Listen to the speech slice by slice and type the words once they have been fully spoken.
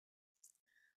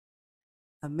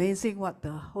amazing what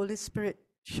the Holy Spirit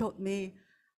showed me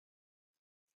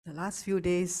the last few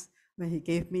days when He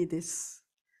gave me this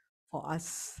for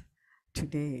us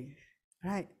today.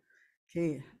 Right?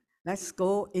 Okay, let's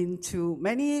go into,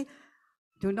 many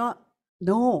do not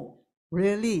know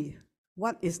really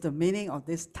what is the meaning of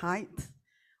this tithe,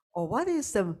 or what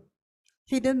is the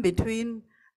hidden between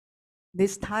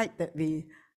this tithe that we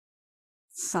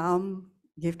some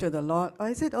give to the Lord, or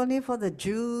is it only for the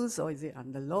Jews, or is it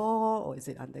under law, or is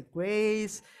it under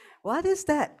grace? What is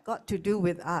that got to do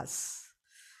with us?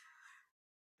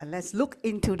 And let's look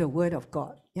into the Word of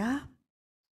God, yeah?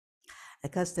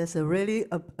 Because there's a really,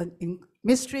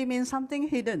 mystery means something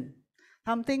hidden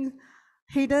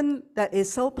that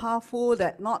is so powerful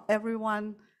that not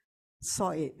everyone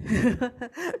saw it.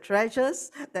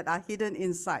 Treasures that are hidden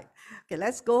inside. Okay,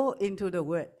 let's go into the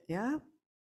Word, yeah?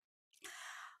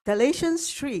 Galatians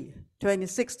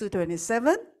 3:26 to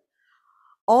 27.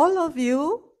 All of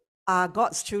you are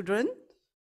God's children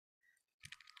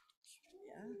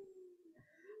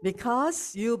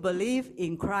because you believe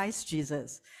in Christ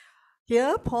Jesus.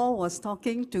 Here, Paul was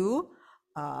talking to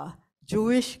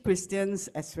Jewish Christians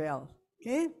as well,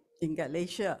 okay, in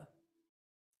Galatia.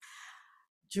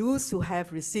 Jews who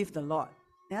have received the Lord,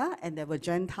 yeah, and there were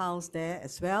Gentiles there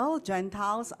as well.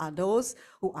 Gentiles are those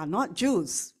who are not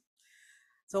Jews.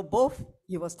 So both,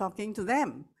 he was talking to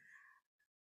them.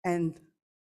 And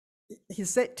he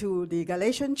said to the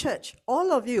Galatian church,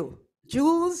 all of you,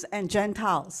 Jews and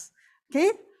Gentiles,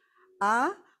 okay,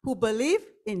 who believe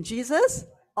in Jesus,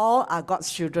 all are God's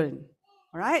children,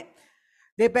 all right?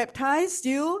 They baptized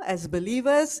you as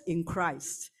believers in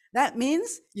Christ. That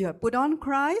means you have put on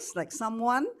Christ like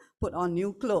someone put on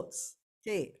new clothes,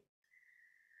 okay?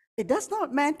 It does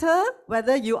not matter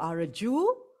whether you are a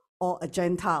Jew or a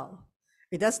Gentile.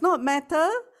 It does not matter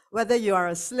whether you are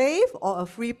a slave or a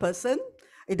free person.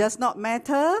 It does not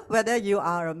matter whether you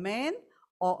are a man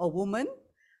or a woman.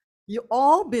 You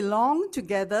all belong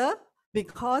together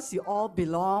because you all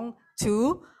belong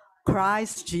to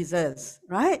Christ Jesus,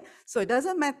 right? So it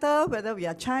doesn't matter whether we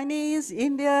are Chinese,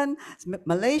 Indian,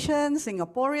 Malaysian,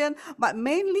 Singaporean, but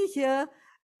mainly here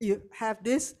you have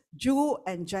this Jew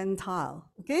and Gentile,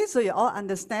 okay? So you all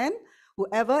understand,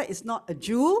 whoever is not a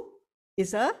Jew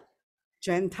is a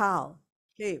Gentile,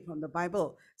 okay, from the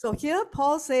Bible. So here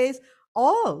Paul says,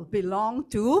 all belong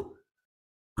to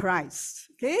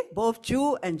Christ, okay? Both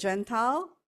Jew and Gentile,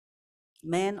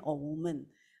 man or woman,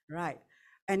 right?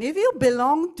 And if you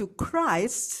belong to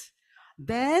Christ,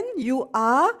 then you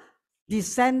are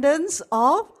descendants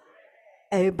of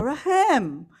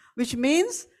Abraham, which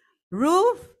means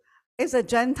Ruth is a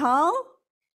Gentile.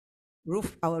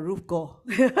 Our Ruth go.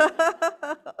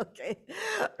 Okay,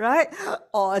 right?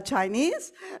 Or a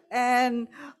Chinese, and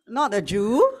not a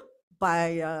Jew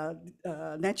by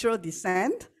natural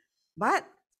descent, but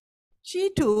she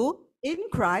too, in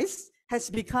Christ, has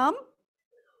become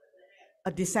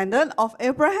a descendant of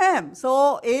Abraham.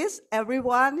 So is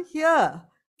everyone here,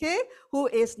 okay, who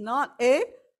is not a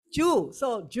Jew.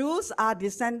 So Jews are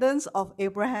descendants of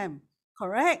Abraham,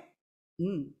 correct?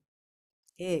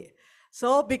 Okay.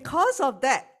 So because of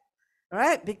that,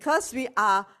 right, because we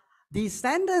are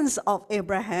descendants of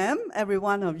Abraham, every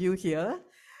one of you here,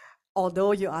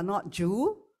 although you are not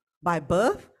Jew by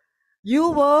birth, you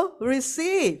will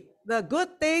receive the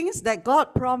good things that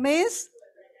God promised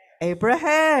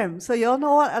Abraham. So you all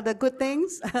know what are the good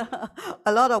things?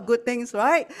 A lot of good things,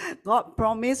 right? God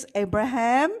promised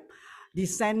Abraham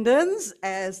descendants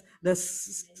as the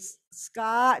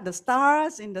sky, the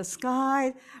stars in the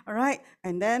sky, all right?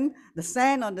 And then the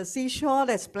sand on the seashore,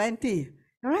 there's plenty,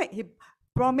 all right? He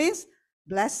promised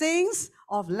blessings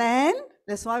of land.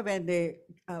 That's why when they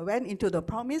went into the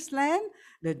promised land,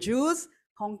 the Jews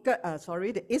conquered,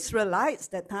 the Israelites,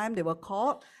 that time they were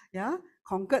called, yeah,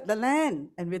 conquered the land.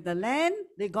 And with the land,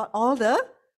 they got all the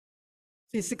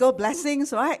physical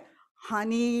blessings, right?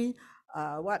 Honey,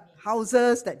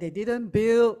 houses that they didn't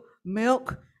build,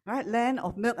 milk, right? Land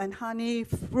of milk and honey,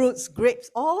 fruits, grapes,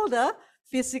 all the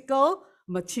physical,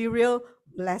 material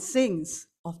blessings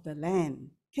of the land,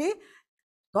 okay?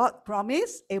 God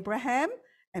promised Abraham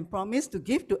and promised to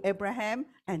give to Abraham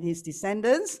and his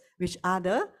descendants,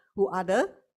 who are the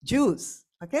Jews,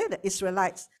 okay, the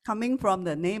Israelites, coming from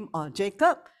the name of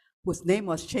Jacob, whose name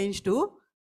was changed to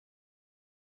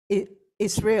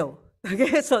Israel.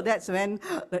 Okay, so that's when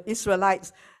the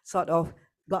Israelites sort of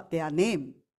got their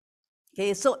name.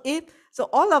 Okay, so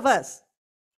all of us,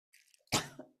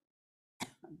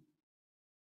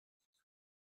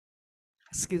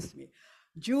 excuse me,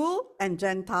 Jew and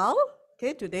Gentile,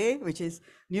 okay, today, which is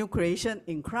new creation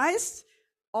in Christ,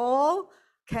 all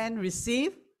can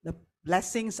receive the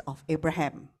blessings of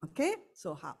Abraham. Okay,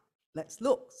 so how? Let's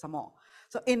look some more.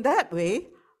 So in that way,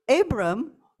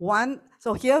 Abram one.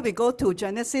 So here we go to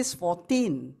Genesis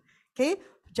 14. Okay,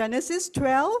 Genesis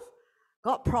 12,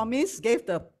 God gave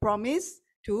the promise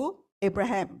to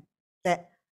Abraham that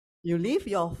you leave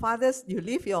your fathers, you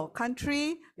leave your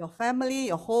country, your family,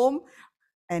 your home,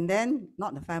 and then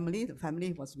not the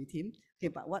family was with him. Okay,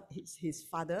 but what his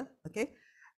father, okay,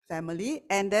 family,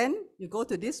 and then you go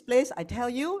to this place, I tell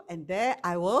you, and there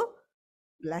I will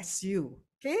bless you.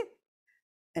 Okay,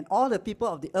 and all the people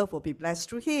of the earth will be blessed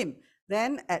through him.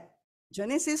 Then at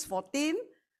Genesis 14,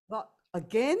 God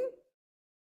again,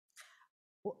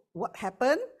 what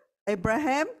happened?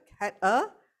 Abraham had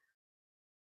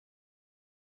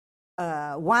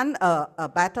won a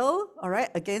battle, all right,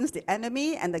 against the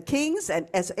enemy and the kings. And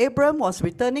as Abram was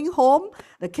returning home,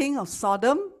 the king of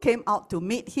Sodom came out to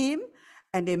meet him,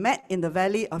 and they met in the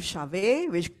valley of Shaveh,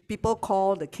 which people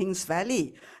call the King's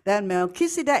Valley. Then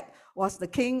Melchizedek was the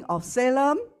king of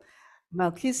Salem.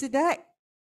 Melchizedek,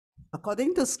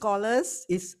 according to scholars,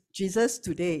 is Jesus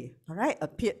today, all right,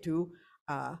 appeared to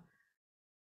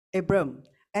Abram.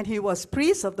 And he was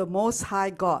priest of the Most High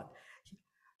God.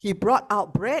 He brought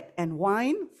out bread and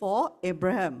wine for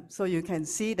Abraham. So you can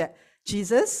see that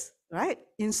Jesus, right,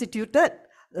 instituted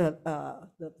the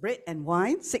bread and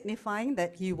wine, signifying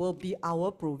that he will be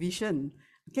our provision.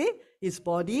 Okay, his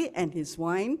body and his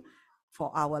wine for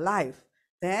our life.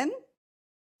 Then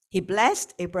he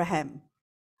blessed Abraham,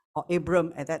 or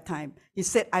Abram at that time. He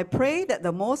said, I pray that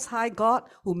the Most High God,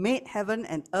 who made heaven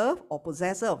and earth, or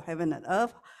possessor of heaven and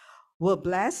earth, will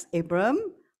bless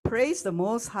Abram. Praise the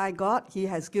Most High God. He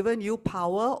has given you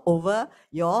power over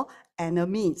your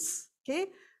enemies. Okay,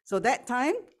 so that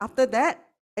time, after that,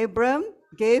 Abram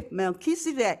gave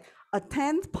Melchizedek a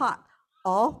 10th part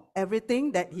of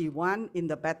everything that he won in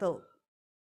the battle.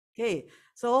 Okay,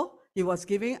 so he was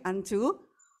giving unto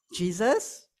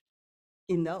Jesus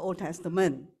in the Old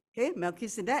Testament. Okay,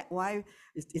 Melchizedek, why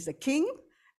is a king,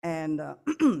 and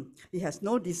he has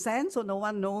no descent, so no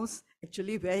one knows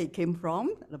actually where he came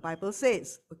from, the Bible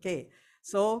says. Okay,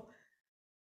 so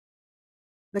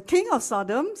the king of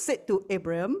Sodom said to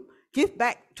Abram, give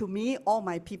back to me all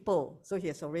my people. So he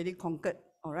has already conquered,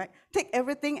 all right? Take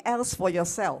everything else for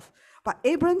yourself. But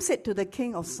Abram said to the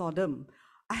king of Sodom,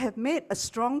 I have made a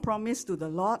strong promise to the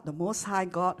Lord, the Most High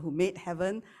God, who made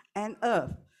heaven and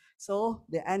earth. So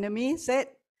the enemy said,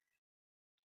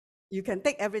 you can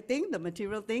take everything, the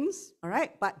material things, all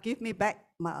right, but give me back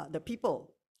the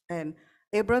people. And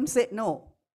Abram said,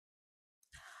 no.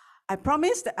 I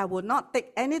promise that I will not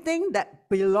take anything that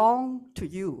belongs to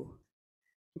you.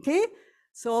 Okay?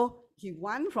 So he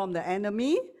won from the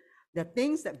enemy, the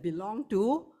things that belong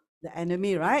to the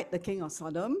enemy, right? The king of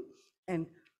Sodom. And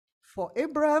for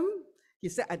Abram, he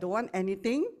said, I don't want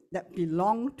anything that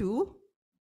belongs to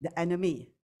the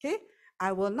enemy. Okay?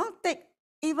 I will not take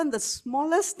even the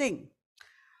smallest thing,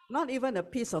 not even a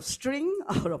piece of string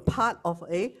or a part of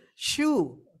a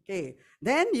shoe. Okay,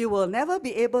 then you will never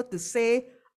be able to say,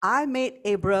 I made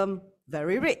Abram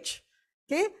very rich.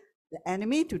 Okay, the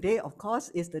enemy today, of course,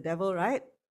 is the devil, right?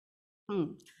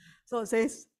 So it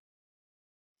says,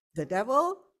 the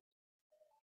devil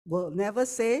will never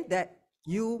say that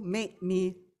you made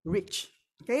me rich.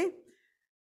 Okay,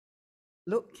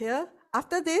 look here.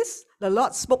 After this, the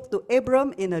Lord spoke to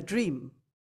Abram in a dream.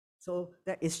 So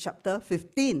that is chapter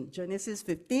 15, Genesis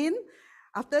 15.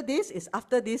 After this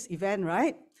event,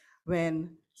 right?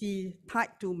 When he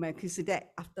tied to Melchizedek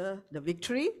after the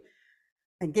victory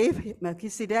and gave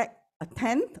Melchizedek a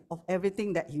 10th of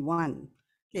everything that he won.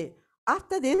 Okay.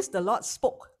 After this, the Lord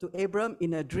spoke to Abram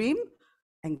in a dream,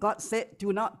 and God said,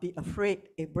 do not be afraid,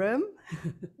 Abram.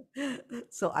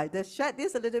 So I just shared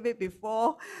this a little bit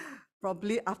before,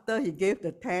 probably after he gave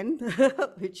the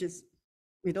 10th, which is,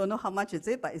 we don't know how much is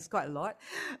it, but it's quite a lot.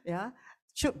 Yeah,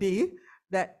 should be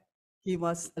that he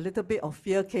was a little bit of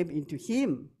fear came into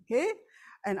him. Okay,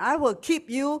 and I will keep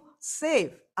you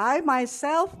safe. I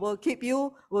myself will keep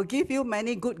you, will give you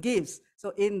many good gifts.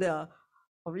 So in the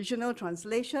original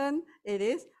translation, it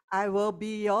is, I will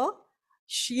be your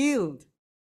shield.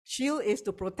 Shield is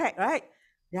to protect, right?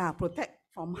 Yeah, protect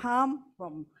from harm,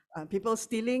 from people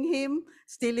stealing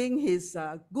his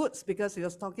goods, because he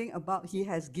was talking about he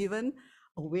has given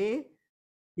away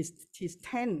his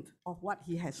 10th of what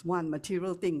he has won,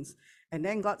 material things. And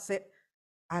then God said,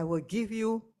 I will give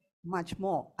you much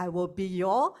more. I will be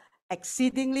your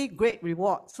exceedingly great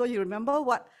reward. So you remember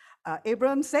what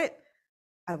Abram said?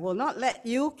 I will not let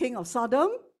you, king of Sodom,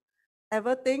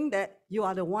 ever think that you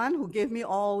are the one who gave me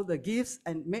all the gifts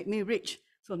and made me rich.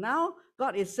 So now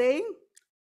God is saying,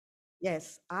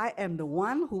 yes, I am the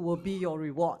one who will be your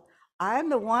reward. I am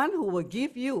the one who will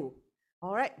give you,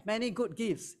 all right, many good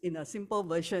gifts in a simple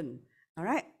version, all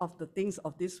right, of the things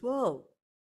of this world.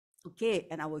 Okay,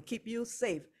 and I will keep you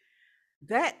safe.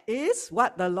 That is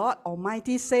what the Lord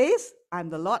Almighty says. I'm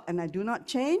the Lord and I do not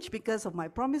change because of my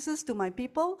promises to my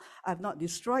people. I've not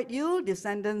destroyed you,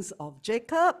 descendants of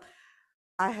Jacob.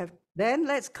 I have, then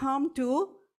let's come to,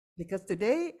 because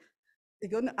today we're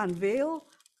going to unveil,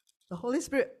 the Holy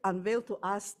Spirit unveiled to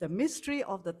us the mystery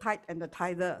of the tithe and the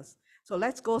tithers. So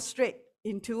let's go straight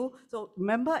into, so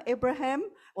remember Abraham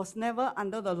was never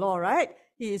under the law, right?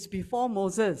 He is before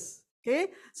Moses, okay?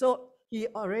 So he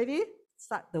already,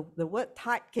 the word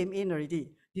tithe came in already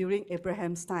during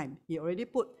Abraham's time. He already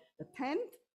put the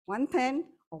tenth, 1/10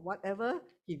 or whatever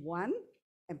he won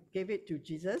and gave it to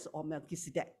Jesus or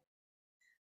Melchizedek.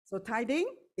 So tithing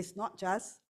is not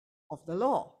just of the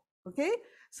law, okay?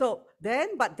 So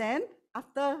then, but then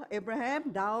after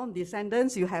Abraham, down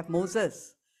descendants, you have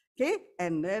Moses, okay?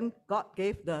 And then God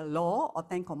gave the law or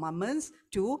 10 commandments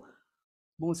to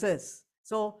Moses.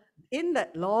 So in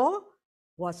that law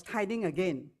was tithing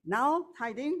again. Now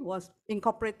tithing was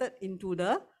incorporated into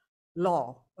the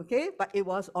law, okay? But it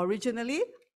was originally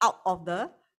out of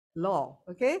the law,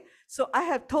 okay? So I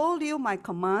have told you my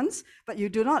commands, but you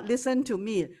do not listen to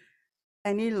me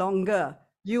any longer.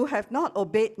 You have not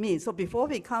obeyed me. So before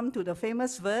we come to the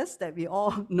famous verse that we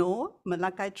all know,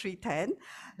 Malachi 3:10,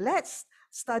 let's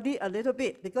study a little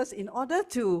bit, because in order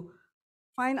to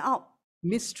find out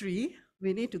mystery,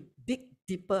 we need to dig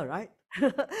deeper, right?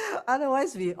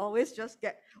 Otherwise, we always just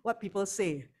get what people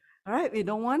say, all right? We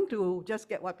don't want to just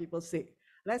get what people say.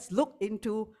 Let's look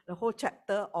into the whole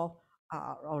chapter of,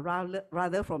 or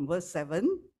rather from verse 7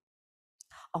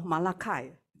 of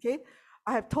Malachi, okay?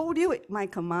 I have told you my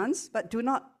commands, but do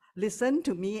not listen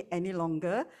to me any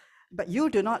longer. But you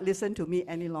do not listen to me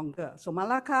any longer. So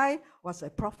Malachi was a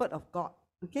prophet of God,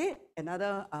 okay?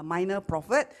 Another minor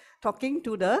prophet talking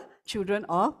to the children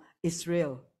of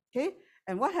Israel, okay?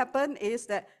 And what happened is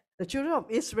that the children of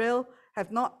Israel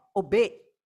have not obeyed,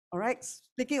 all right?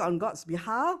 Speaking on God's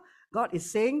behalf, God is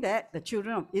saying that the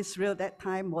children of Israel that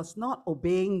time was not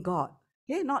obeying God,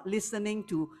 okay? Not listening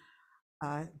to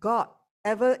God,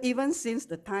 even since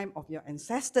the time of your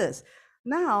ancestors.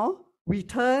 Now,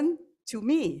 return to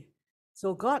me.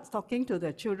 So God's talking to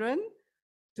the children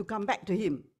to come back to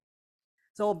him.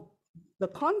 So the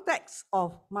context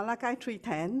of Malachi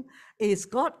 3:10 is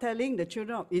God telling the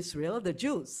children of Israel, the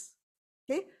Jews,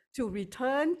 okay, to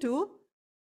return to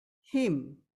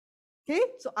him. Okay,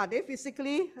 so are they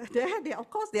physically there? Of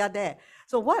course they are there.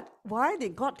 So why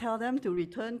did God tell them to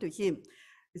return to him?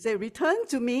 He said, return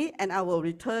to me and I will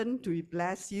return to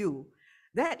bless you.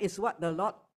 That is what the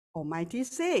Lord Almighty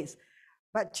says.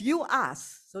 But you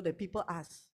ask, so the people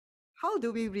ask, how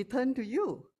do we return to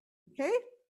you? Okay?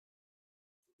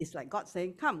 It's like God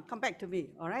saying, come back to me,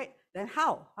 all right? Then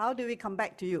how? How do we come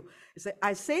back to you? He said,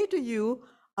 I say to you,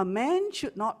 a man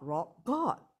should not rob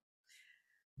God,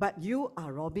 but you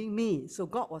are robbing me. So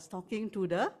God was talking to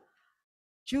the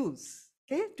Jews,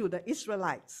 okay, to the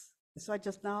Israelites. That's why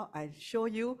just now I show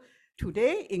you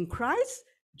today in Christ,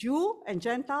 Jew and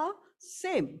Gentile,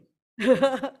 same,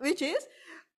 which is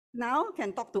now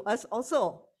can talk to us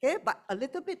also, okay, but a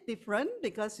little bit different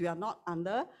because we are not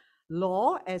under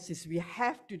law, as is we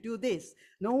have to do this.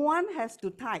 No one has to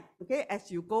tithe, okay?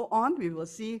 As you go on, we will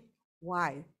see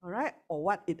why, all right, or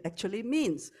what it actually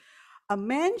means. A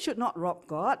man should not rob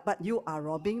God, but you are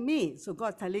robbing me. So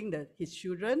God telling his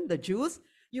children, the Jews,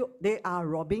 they are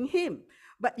robbing him.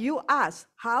 But you ask,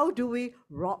 how do we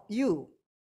rob you?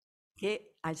 Okay,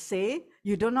 I say,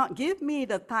 you do not give me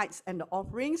the tithes and the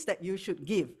offerings that you should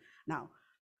give. Now,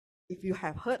 if you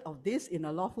have heard of this in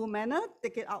a lawful manner,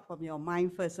 take it out from your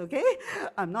mind first, okay?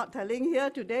 I'm not telling here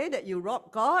today that you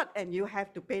rob God and you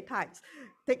have to pay tithes.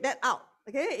 Take that out,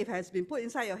 okay? If it has been put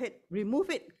inside your head, remove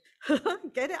it.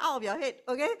 Get it out of your head,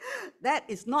 okay? That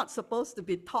is not supposed to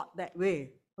be taught that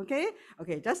way, okay?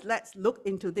 Okay, just let's look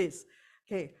into this.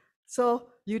 Okay, so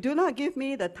you do not give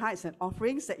me the tithes and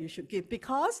offerings that you should give,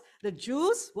 because the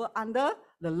Jews were under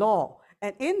the law.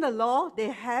 And in the law, they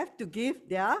have to give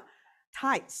their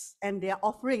tithes and their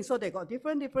offerings. So they got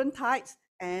different tithes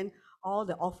and all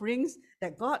the offerings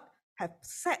that God have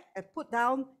set and put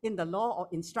down in the law or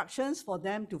instructions for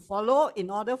them to follow in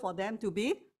order for them to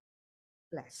be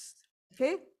blessed.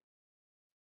 Okay?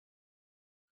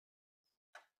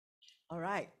 All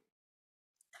right.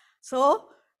 So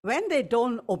when they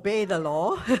don't obey the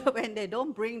law, when they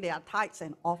don't bring their tithes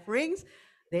and offerings,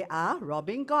 they are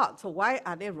robbing God. So why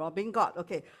are they robbing God?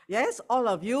 Okay, yes, all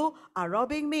of you are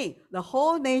robbing me. The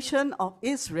whole nation of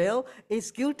Israel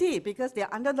is guilty because they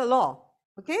are under the law.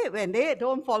 Okay, when they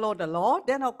don't follow the law,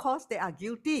 then of course they are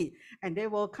guilty and they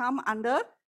will come under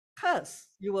curse.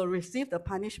 You will receive the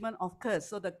punishment of curse.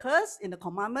 So the curse in the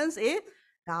commandments is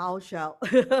thou shalt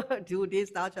do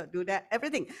this, thou shalt do that,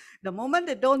 everything. The moment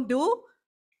they don't do,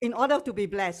 in order to be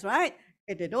blessed, right?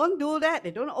 If they don't do that,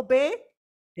 they don't obey,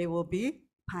 they will be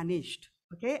punished,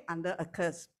 okay, under a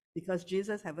curse because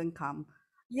Jesus haven't come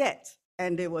yet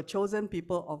and they were chosen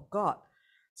people of God.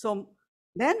 So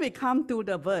then we come to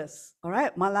the verse, all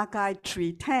right, Malachi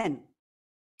 3:10.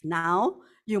 Now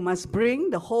you must bring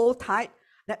the whole tithe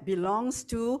that belongs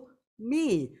to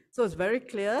me. So it's very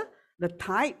clear. The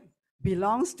tithe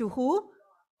belongs to who?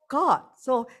 God.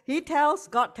 So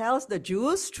God tells the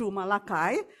Jews through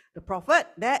Malachi, the prophet,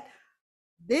 that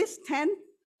this tenth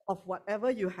of whatever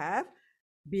you have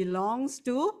belongs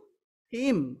to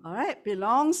him, all right?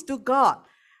 Belongs to God.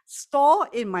 Store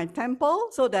in my temple,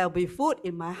 so there'll be food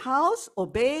in my house.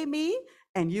 Obey me,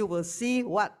 and you will see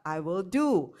what I will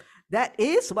do. That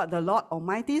is what the Lord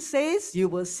Almighty says. You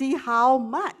will see how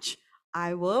much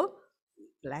I will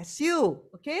bless you.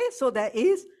 Okay, so there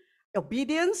is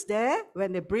obedience there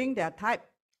when they bring their tithe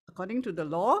according to the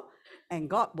law, and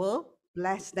God will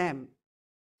bless them.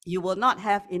 You will not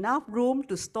have enough room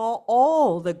to store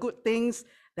all the good things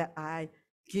that I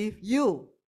give you.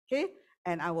 Okay,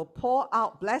 and I will pour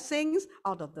out blessings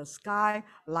out of the sky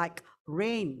like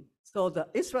rain. So the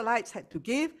Israelites had to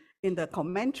give in the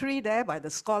commentary there by the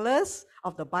scholars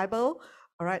of the Bible.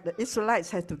 All right, the Israelites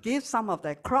had to give some of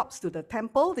their crops to the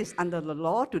temple. This under the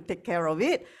law to take care of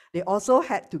it. They also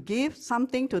had to give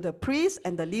something to the priests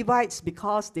and the Levites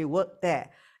because they worked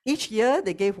there. Each year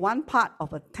they gave one part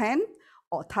of a tenth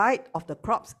or tithe of the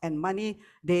crops and money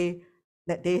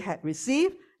that they had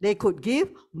received. They could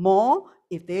give more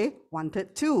if they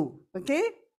wanted to.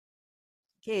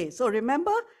 Okay, so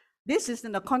remember, this is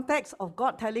in the context of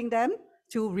God telling them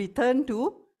to return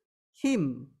to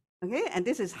him. Okay, and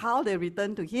this is how they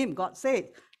return to him. God said,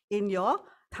 in your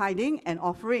tithing and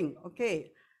offering.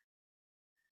 Okay,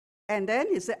 and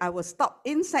then he said, I will stop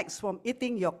insects from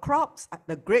eating your crops.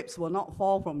 The grapes will not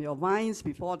fall from your vines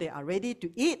before they are ready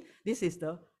to eat. This is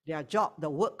their job, the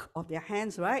work of their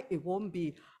hands, right? It won't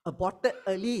be aborted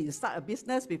early. You start a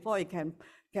business before you can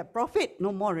get profit,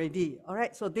 no more ready. All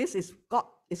right, so this is God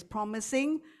is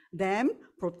promising them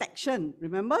protection.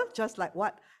 Remember, just like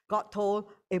what God told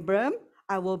Abraham,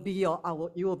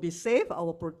 you will be safe, I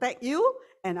will protect you,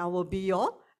 and I will be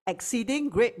your exceeding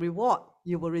great reward.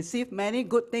 You will receive many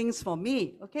good things from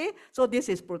me. Okay, so this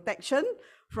is protection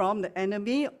from the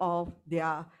enemy of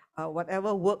their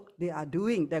whatever work they are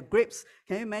doing. The grapes,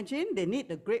 can you imagine? They need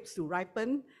the grapes to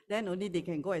ripen, then only they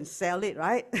can go and sell it,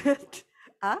 right?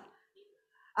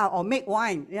 Or make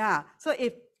wine. Yeah. So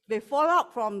if they fall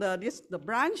out from the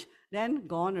branch, then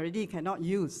gone already, cannot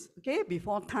use. Okay,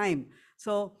 before time.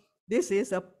 So this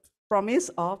is a promise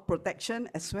of protection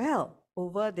as well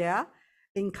over their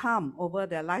income, over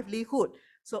their livelihood.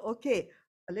 So okay,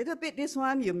 a little bit this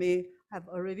one you may have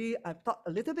already taught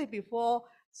a little bit before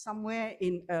somewhere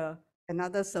in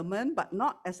another sermon, but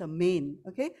not as a main.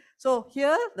 Okay, so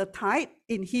here the tithe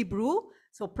in Hebrew.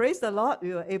 So praise the Lord,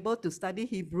 we were able to study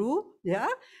Hebrew, yeah,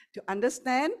 to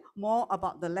understand more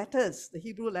about the letters, the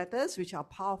Hebrew letters, which are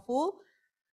powerful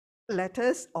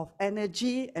letters of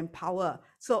energy and power.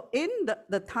 So in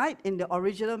the tithe in the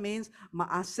original means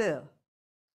ma'aser,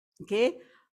 okay,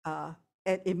 and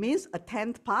it means a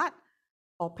tenth part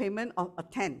or payment of a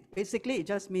tenth. Basically, it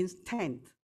just means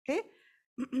tenth, okay.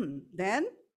 Then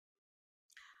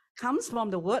comes from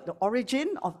the word, the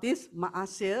origin of this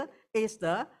ma'aser is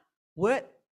the word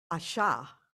ashar.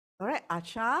 All right,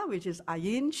 ashar, which is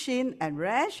ayin, shin, and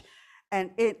resh.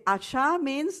 And ashar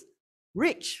means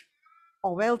rich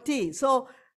or wealthy. So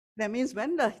that means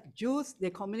when the Jews,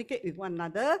 they communicate with one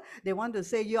another, they want to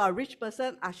say, you are a rich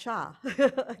person, ashar.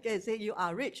 Okay, say you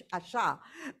are rich, ashar.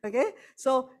 Okay,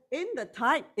 so in the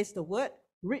tithe is the word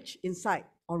rich inside,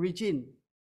 origin.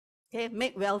 Okay,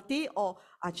 make wealthy, or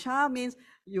ashar means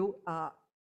you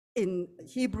in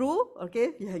Hebrew,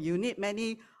 okay, you need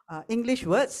many English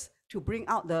words to bring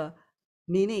out the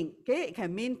meaning. Okay, it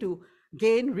can mean to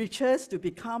gain riches, to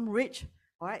become rich.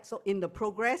 All right, so in the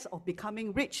progress of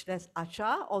becoming rich, there's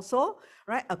ashar also,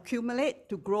 right? Accumulate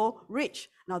to grow rich.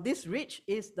 Now this rich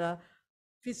is the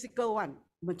physical one,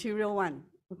 material one.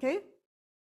 Okay,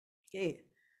 okay.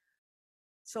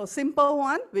 So simple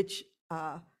one, which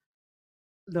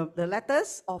the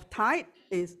letters of tithe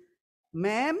is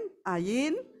mem,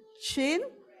 ayin, shin,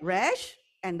 resh,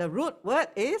 and the root word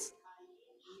is,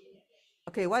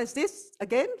 okay, what is this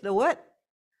again? The word,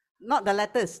 not the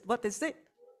letters. What is it?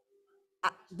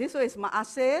 This one is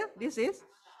ma'aser, this is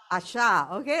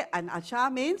ashar, okay? And ashar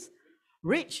means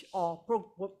rich or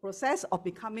process of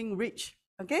becoming rich,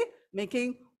 okay?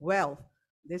 Making wealth.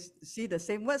 This, see the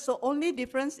same word. So only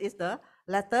difference is the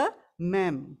letter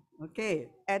mem, okay,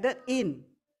 added in.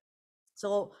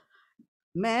 So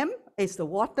mem is the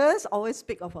waters, always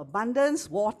speak of abundance,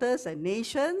 waters and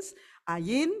nations.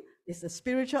 Ayin is the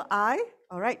spiritual eye,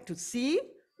 all right, to see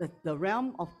the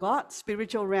realm of God,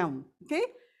 spiritual realm, okay?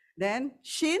 Then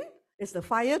shin is the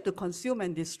fire to consume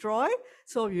and destroy.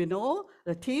 So you know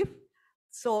the thief.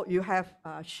 So you have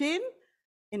shin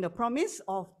in the promise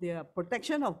of the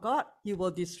protection of God. He will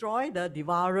destroy the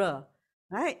devourer,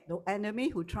 right? The enemy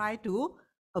who try to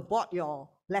abort your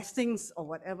blessings or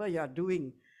whatever you are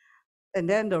doing. And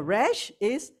then the resh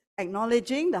is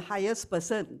acknowledging the highest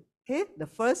person, okay? The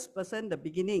first person, the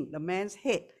beginning, the man's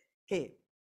head, okay?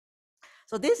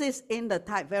 So this is in the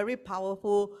type, very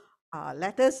powerful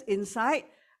letters inside,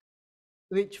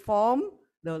 which form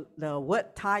the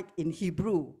word tithe in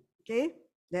Hebrew, okay?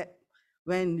 That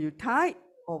when you tithe,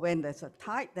 or when there's a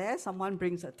tithe there, someone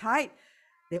brings a tithe,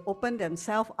 they open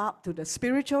themselves up to the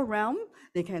spiritual realm.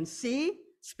 They can see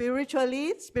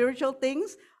spiritually, spiritual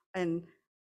things, and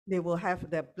they will have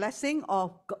the blessing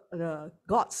of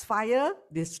God's fire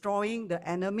destroying the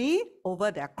enemy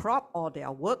over their crop or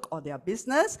their work or their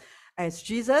business. As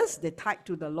Jesus, they tithe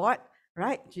to the Lord,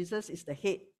 right? Jesus is the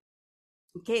head.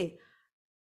 Okay.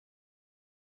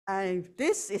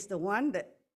 This is the one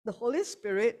that the Holy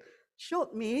Spirit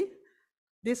showed me,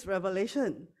 this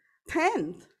revelation.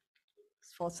 10th,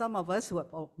 for some of us,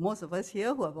 or most of us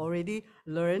here who have already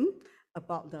learned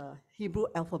about the Hebrew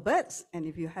alphabets, and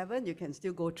if you haven't, you can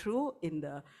still go through in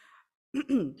the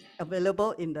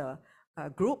available in the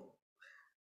group.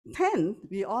 10,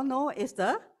 we all know, is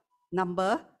the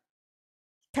number.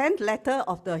 10th letter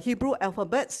of the Hebrew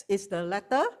alphabets is the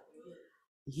letter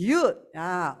Yud.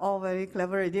 All very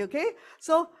clever already, okay?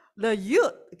 So the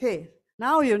Yud, okay,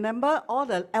 now you remember all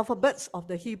the alphabets of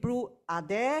the Hebrew are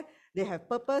there. They have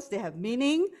purpose, they have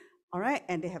meaning, all right,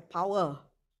 and they have power,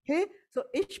 okay? So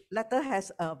each letter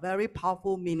has a very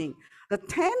powerful meaning. The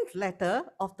 10th letter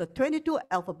of the 22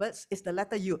 alphabets is the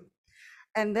letter Yud.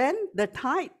 And then the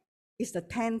tithe is the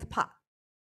 10th part,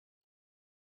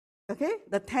 okay?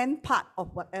 The 10th part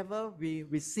of whatever we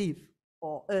receive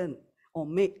or earn or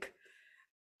make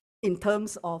in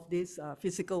terms of this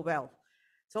physical wealth.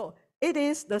 So it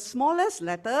is the smallest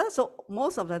letter. So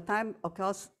most of the time, of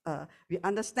course, we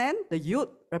understand the Yud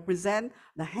represent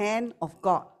the hand of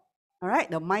God. All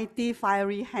right, the mighty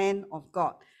fiery hand of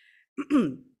God.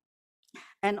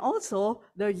 And also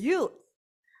the Yud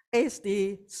is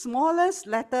the smallest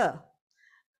letter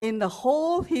in the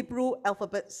whole Hebrew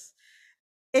alphabets.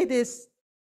 It is,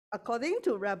 according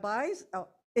to rabbis,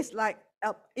 it's like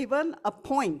even a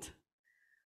point.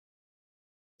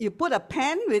 You put a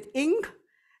pen with ink,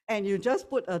 and you just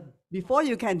put a, before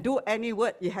you can do any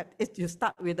word, you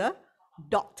start with a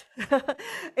dot.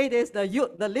 It is the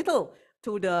Yud, the little,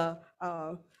 to the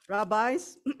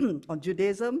rabbis on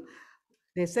Judaism.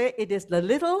 They say it is the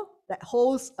little that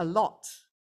holds a lot,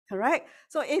 correct?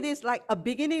 So it is like a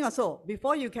beginning or so.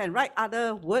 Before you can write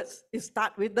other words, you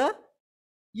start with the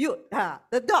Yud,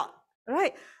 the dot,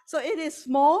 right? So it is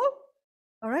small,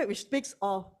 all right, which speaks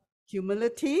of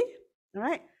humility, all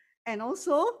right? And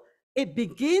also it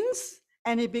begins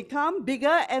and it becomes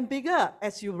bigger and bigger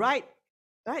as you write,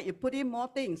 right? You put in more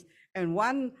things. And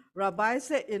one rabbi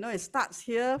said, you know, it starts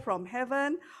here from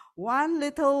heaven, one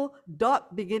little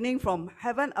dot beginning from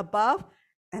heaven above,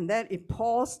 and then it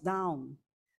pours down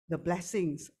the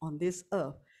blessings on this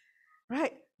earth,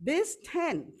 right? This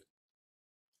 10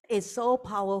 is so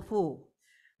powerful.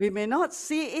 We may not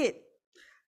see it.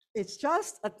 It's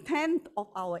just a 10th of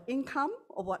our income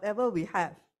or whatever we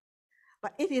have.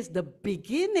 But it is the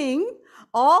beginning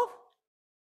of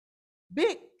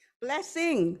big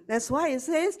blessing. That's why it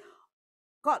says,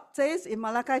 God says in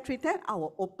Malachi 3:10, I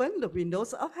will open the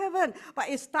windows of heaven. But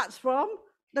it starts from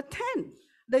the 10th,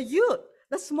 the Yud,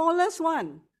 the smallest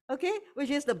one, okay? Which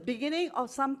is the beginning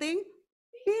of something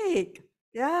big.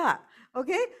 Yeah,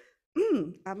 okay?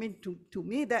 I mean, to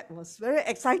me, that was very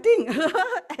exciting.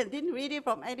 I didn't read it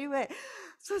from anywhere.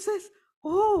 So it says,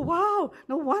 oh, wow,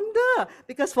 no wonder.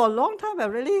 Because for a long time, I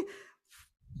really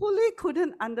fully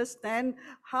couldn't understand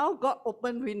how God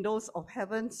opened windows of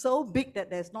heaven so big that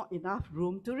there's not enough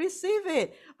room to receive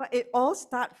it. But it all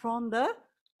starts from the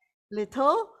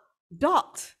little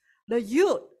dot, the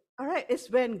Yud. All right, it's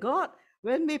when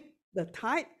the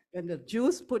tithe, when the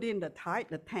Jews put in the tithe,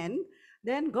 the 10,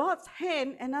 then God's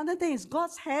hand, another thing is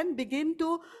God's hand begin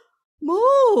to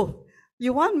move.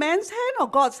 You want man's hand or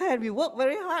God's hand? We work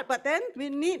very hard, but then we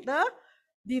need the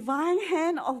divine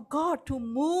hand of God to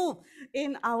move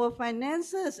in our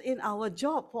finances, in our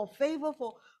job, for favor,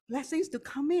 for blessings to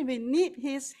come in. We need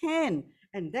his hand.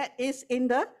 And that is in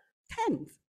the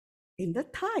 10th, in the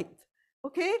tithe.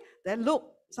 Okay, then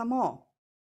look some more.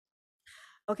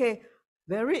 Okay,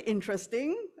 very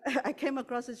interesting. I came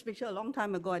across this picture a long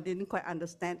time ago. I didn't quite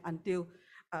understand until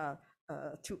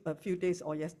a few days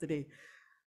or yesterday.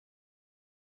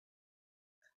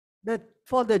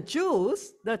 For the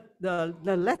Jews, the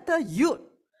letter Yud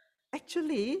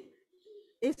actually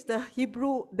is the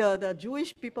Hebrew, the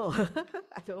Jewish people.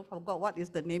 I forgot what is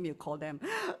the name you call them.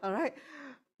 All right.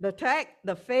 The tag,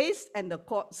 the face, and the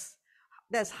quotes.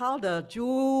 That's how the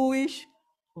Jewish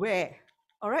wear.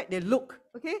 All right, they look,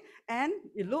 okay? And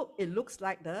it looks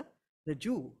like the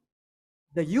Jew,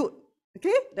 the Yud,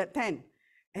 okay? That 10.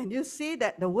 And you see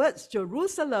that the words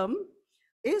Jerusalem,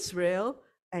 Israel,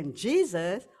 and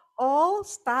Jesus all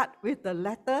start with the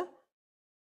letter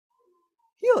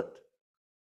Yud.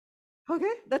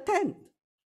 Okay, the 10th,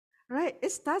 right?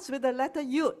 It starts with the letter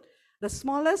Yud, the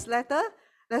smallest letter.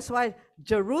 That's why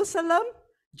Jerusalem,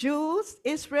 Jews,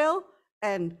 Israel,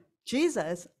 and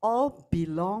Jesus all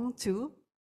belong to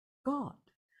God.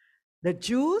 The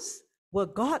Jews were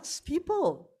God's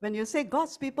people. When you say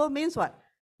God's people means what?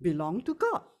 Belong to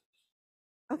God.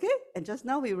 Okay, and just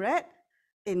now we read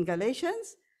in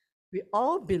Galatians, we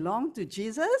all belong to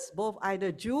Jesus, both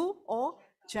either Jew or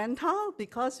Gentile,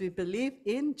 because we believe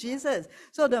in Jesus.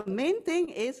 So the main thing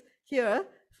is here,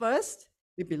 first,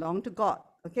 we belong to God.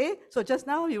 Okay, so just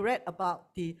now you read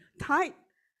about the tithe,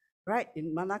 right?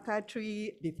 In Malachi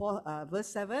 3, before verse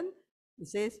 7, it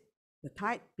says, the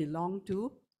tithe belong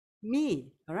to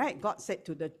me. All right, God said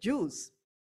to the Jews.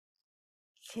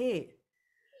 Okay.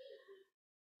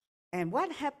 And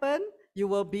what happened? You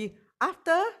will be,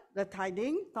 after the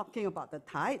tithing, talking about the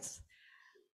tithes,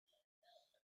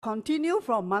 continue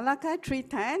from Malachi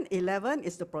 3:10, 11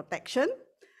 is the protection,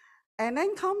 and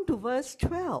then come to verse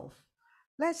 12.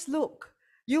 Let's look.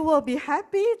 You will be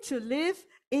happy to live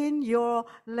in your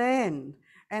land,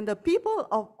 and the people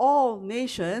of all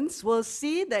nations will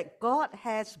see that God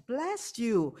has blessed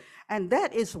you. And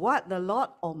that is what the Lord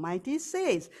Almighty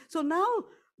says. So now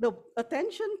the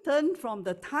attention turned from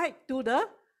the tithe to the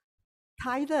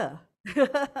tither.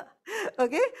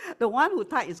 Okay, the one who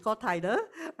tithe is called tither,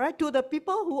 right? To the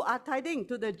people who are tithing,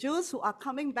 to the Jews who are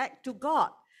coming back to God,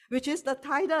 which is the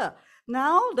tither.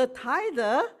 Now the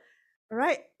tither,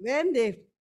 right, when they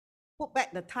put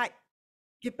back the tithe,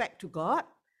 give back to God,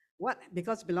 what?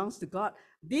 Because it belongs to God.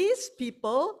 These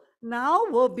people now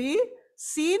will be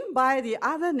seen by the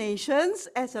other nations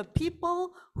as a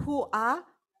people who are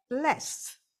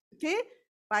blessed, okay,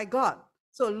 by God.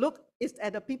 So look, it's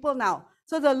at the people now.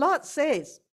 So the Lord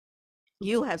says,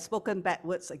 you have spoken bad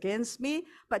words against me,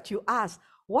 but you ask,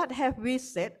 what have we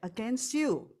said against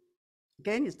you?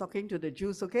 Again, he's talking to the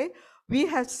Jews, okay? We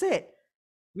have said,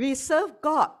 we serve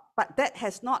God, but that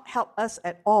has not helped us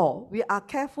at all. We are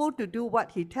careful to do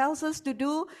what he tells us to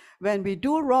do. When we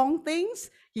do wrong things,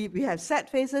 we have set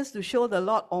faces to show the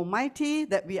Lord Almighty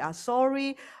that we are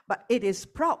sorry, but it is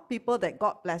proud people that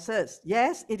God blesses.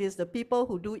 Yes, it is the people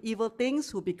who do evil things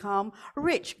who become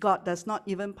rich. God does not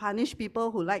even punish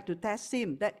people who like to test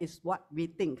him. That is what we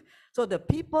think. So the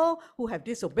people who have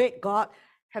disobeyed God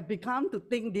have begun to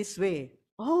think this way.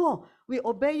 Oh, we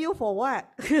obey you for what?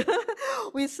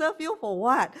 We serve you for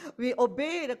what? We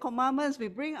obey the commandments. We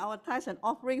bring our tithes and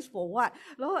offerings for what?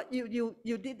 Lord, you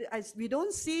did. We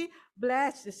don't see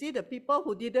blessed. You see the people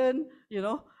who didn't,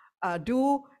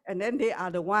 do, and then they are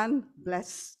the one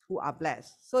blessed who are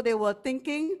blessed. So they were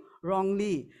thinking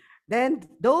wrongly. Then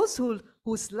those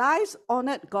whose lives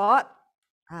honored God.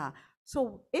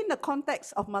 So in the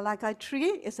context of Malachi 3,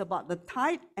 it's about the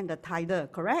tithe and the tither,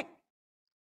 correct?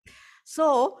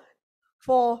 So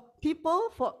for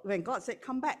people, when God said,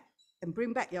 come back and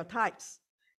bring back your tithes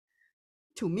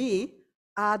to me,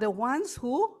 are the ones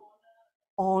who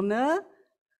honor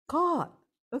God.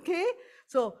 Okay?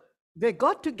 So they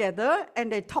got together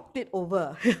and they talked it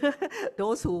over,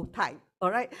 those who tithe. All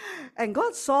right? And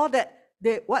God saw that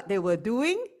what they were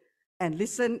doing and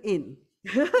listened in.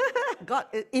 God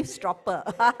is eavesdropper.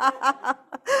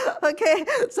 Okay,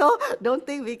 so don't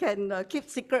think we can keep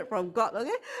secret from God.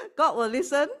 Okay, God will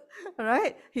listen. All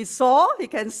right, he saw, he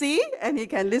can see, and he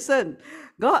can listen.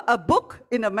 Got a book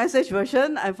in the Message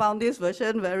version. I found this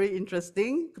version very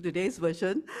interesting. Today's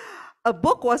version, a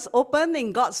book was opened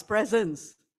in God's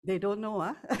presence. They don't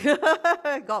know,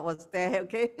 God was there,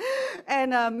 okay?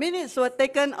 And minutes were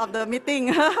taken of the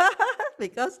meeting.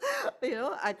 because,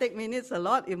 I take minutes a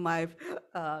lot in my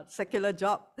secular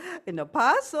job in the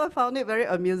past, so I found it very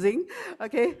amusing.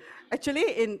 Okay,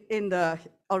 actually, in the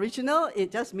original,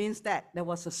 it just means that there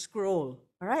was a scroll,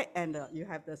 all right, and you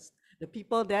have the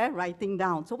people there writing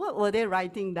down. So what were they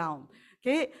writing down?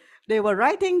 Okay, they were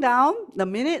writing down the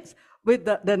minutes with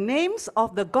the names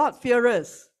of the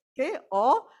God-fearers, okay,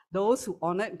 or those who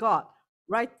honored God.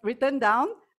 Written down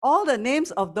all the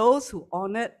names of those who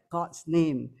honored God's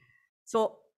name.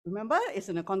 So remember, it's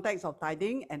in the context of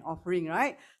tithing and offering,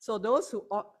 right? So those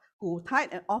who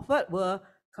tithed and offered were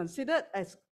considered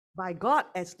as by God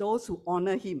as those who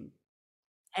honor Him.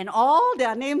 And all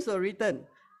their names were written,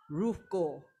 Ruth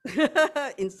Go,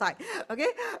 inside, okay?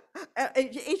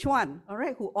 Each one, all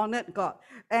right, who honored God.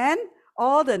 And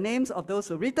all the names of those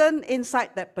who written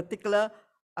inside that particular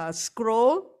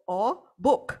scroll or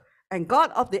book. And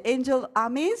God of the angel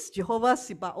armies, Jehovah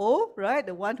Sabaoth, right,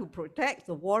 the one who protects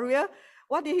the warrior,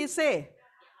 what did He say?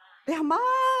 They are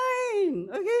mine,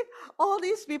 okay? All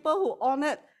these people who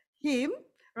honored Him,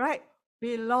 right,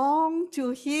 belong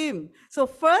to Him. So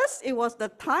first, it was the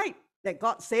tithe that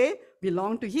God said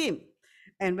belonged to Him.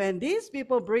 And when these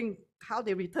people bring how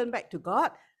they return back to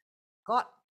God, God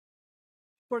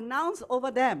pronounced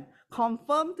over them,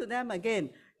 confirmed to them again,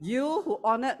 you who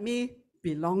honored me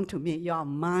belong to me. You are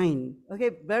mine. Okay,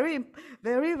 very,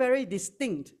 very, very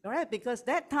distinct, all right? Because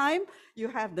that time you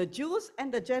have the Jews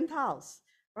and the Gentiles,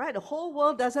 right? The whole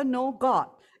world doesn't know God.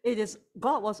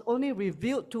 God was only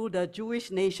revealed to the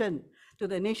Jewish nation, to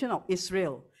the nation of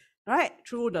Israel, right?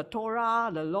 Through the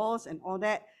Torah, the laws, and all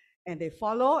that. And they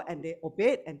follow and they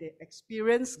obeyed and they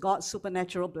experience God's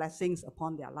supernatural blessings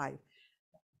upon their life.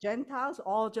 Gentiles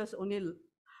all just only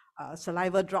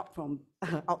saliva drop from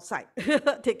outside.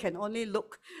 They can only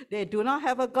look. They do not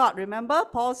have a God. Remember,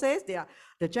 Paul says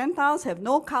the Gentiles have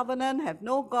no covenant, have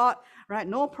no God, right?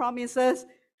 No promises.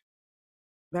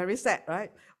 Very sad,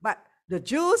 right? But the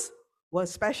Jews were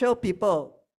special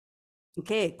people.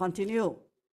 Okay, continue.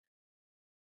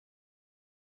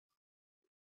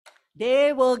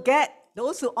 They will get,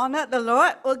 those who honor the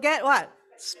Lord will get what?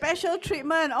 Special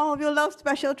treatment. All of you love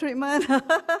special treatment.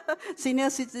 Senior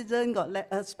citizen got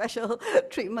special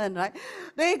treatment, right?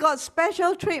 They got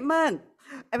special treatment.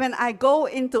 And when I go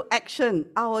into action,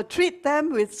 I will treat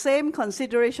them with same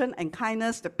consideration and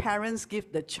kindness the parents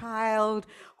give the child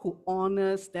who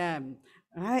honors them,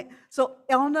 right? So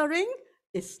honoring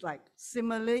is like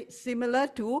similar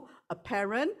to a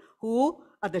parent who,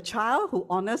 the child who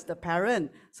honors the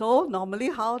parent. So normally,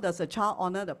 how does a child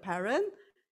honor the parent?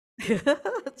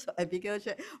 So Abigail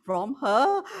said, from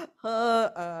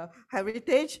her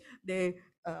heritage, they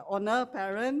honor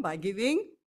parent by giving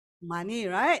money,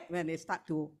 right? When they start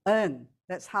to earn,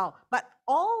 that's how. But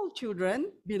all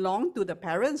children belong to the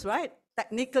parents, right?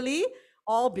 Technically,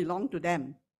 all belong to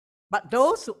them. But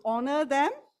those who honor them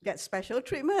get special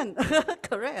treatment.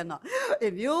 Correct or not?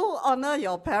 If you honor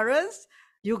your parents,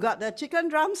 you got the chicken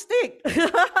drumstick.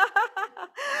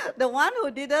 The one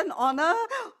who didn't honor,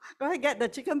 right, get the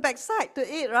chicken backside to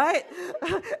eat, right?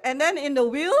 And then in the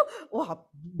will, wow,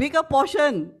 bigger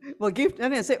portion will give.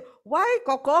 And they say, why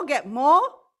Koko get more?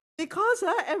 Because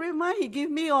every month he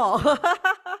give me all.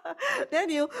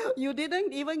 Then you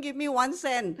didn't even give me 1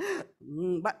 cent.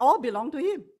 But all belong to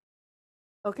him.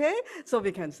 Okay? So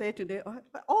we can say today,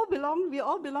 we all belong,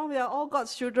 we are all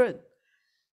God's children.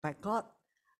 But God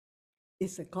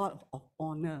is a God of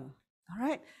honor. All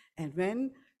right? And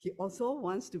when He also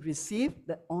wants to receive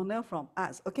the honor from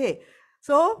us. Okay,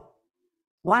 so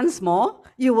once more,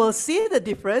 you will see the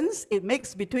difference it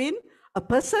makes between a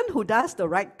person who does the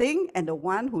right thing and the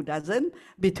one who doesn't,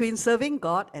 between serving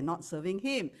God and not serving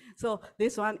Him. So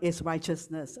this one is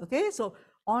righteousness. Okay, so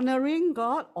honoring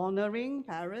God, honoring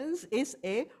parents is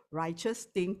a righteous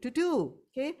thing to do.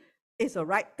 Okay, it's a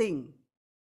right thing.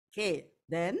 Okay,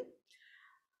 then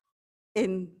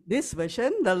in this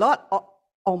version, the Lord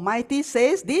Almighty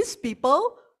says, these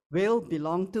people will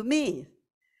belong to me.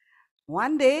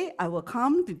 One day I will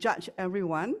come to judge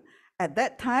everyone. At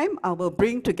that time, I will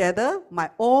bring together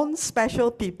my own special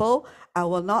people. I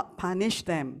will not punish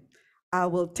them. I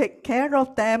will take care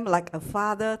of them like a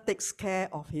father takes care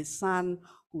of his son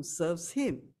who serves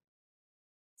him.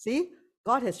 See,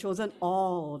 God has chosen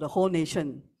the whole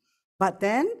nation. But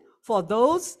then for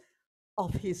those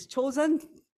of His chosen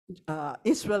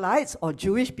Israelites or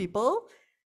Jewish people,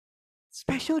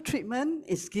 special treatment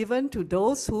is given to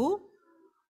those who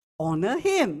honor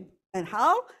Him. And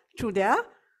how? Through their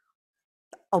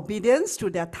obedience,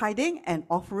 through their tithing and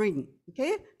offering,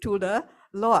 okay, to the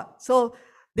Lord. So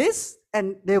this,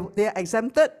 and they are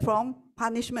exempted from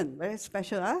punishment, very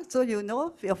special. Huh? So you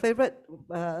know your favorite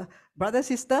brother,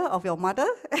 sister of your mother,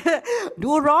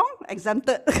 do wrong,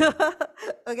 exempted.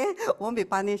 Okay, won't be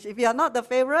punished. If you are not the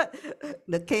favorite,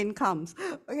 the cane comes.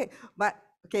 Okay, but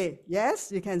okay,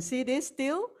 yes, you can see this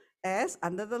still as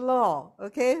under the law.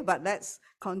 Okay, but let's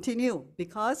continue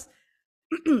because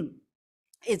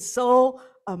it's so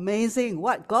amazing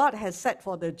what God has said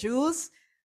for the Jews,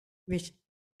 which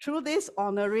through this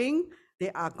honoring, they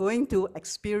are going to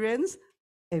experience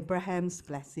Abraham's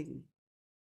blessing.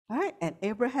 Right? And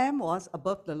Abraham was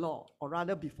above the law, or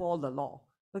rather before the law.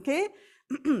 Okay?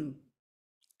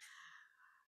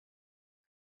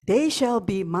 They shall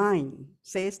be mine,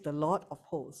 says the Lord of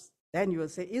hosts. Then you will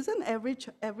say, isn't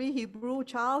every Hebrew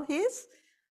child his?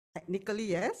 Technically,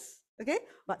 yes. Okay?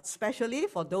 But especially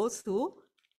for those who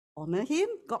honor him,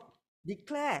 God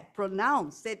declare,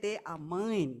 pronounce, say they are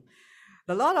mine.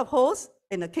 The Lord of hosts,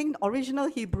 in the King original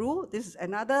Hebrew, this is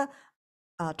another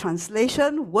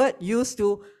translation word used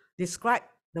to describe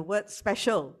the word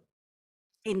special.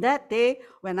 In that day,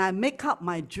 when I make up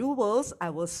my jewels, I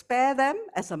will spare them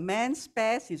as a man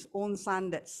spares his own son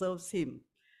that serves him.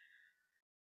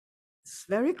 It's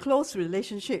very close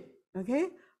relationship, okay?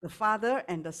 The father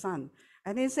and the son.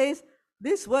 And it says,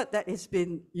 this word that has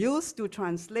been used to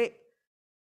translate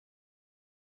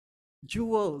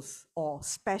jewels or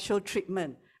special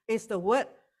treatment is the word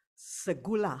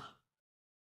segula.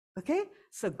 Okay?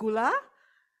 Segula.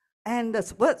 And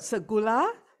the word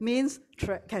segula means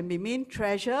can be mean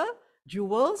treasure,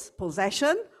 jewels,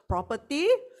 possession, property,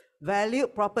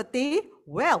 valued property,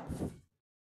 wealth.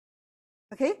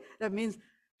 Okay? That means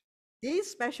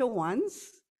these special ones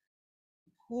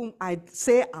whom I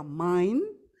say are mine,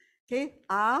 okay,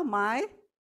 are my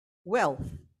wealth,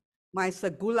 my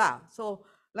segula. So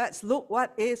let's look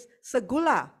what is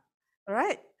segula. All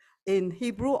right? In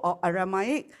Hebrew or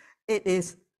Aramaic, it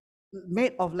is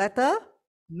made of letter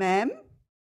mem,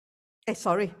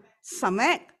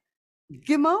 samek,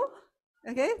 gimel,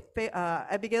 okay,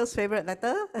 Abigail's favorite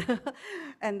letter,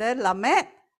 and then lamet,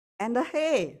 and the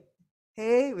hey.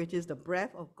 Hey, which is the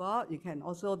breath of God. You can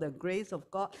also the grace of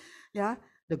God, yeah,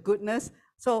 the goodness.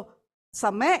 So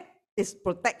samek is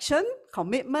protection,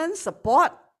 commitment,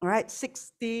 support, all right,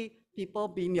 60 people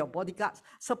being your bodyguards,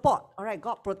 support, all right,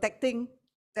 God protecting,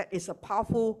 that is a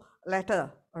powerful letter,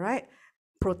 all right,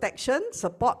 protection,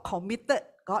 support, committed,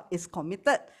 God is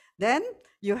committed. Then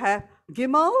you have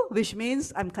GIMEL, which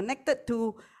means I'm connected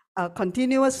to a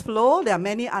continuous flow. There are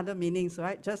many other meanings,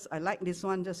 right? Just I like this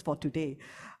one just for today.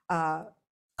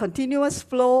 Continuous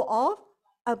flow of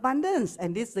abundance.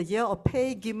 And this is the year of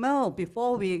PEI GIMEL.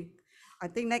 Before I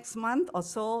think next month or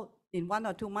so, in 1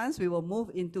 or 2 months, we will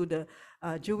move into the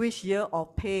Jewish year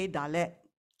of PEI Dalet.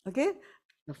 Okay?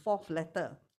 The 4th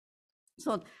letter.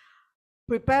 So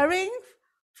preparing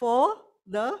for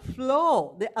the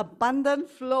flow, the abundant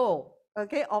flow,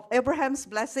 okay, of Abraham's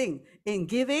blessing in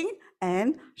giving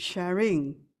and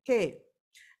sharing. Okay.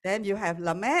 Then you have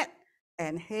Lamed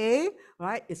and Hey,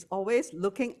 right? It's always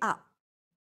looking up.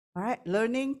 All right,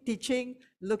 learning, teaching,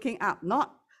 looking up,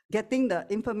 not getting the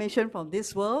information from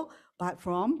this world, but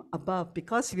from above,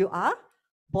 because you are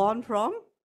born from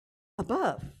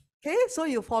above. Okay, so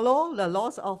you follow the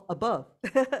laws of above.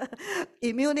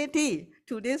 Immunity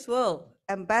to this world,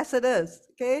 ambassadors.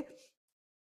 Okay,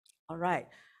 all right.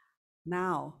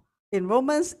 Now, in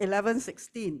Romans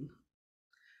 11:16,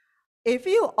 if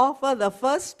you offer the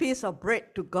first piece of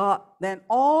bread to God, then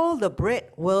all the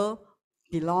bread will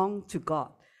belong to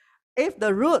God. If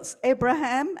the roots,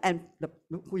 Abraham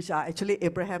which are actually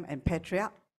Abraham and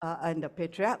the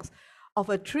patriarchs of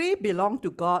a tree belong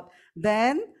to God,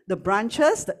 then the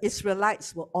branches, the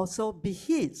Israelites, will also be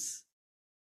his.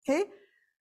 Okay?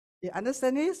 You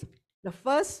understand this? The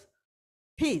first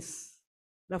piece,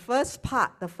 the first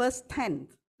part, the first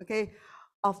tenth, okay,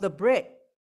 of the bread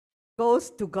goes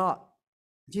to God.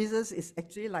 Jesus is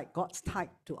actually like God's tithe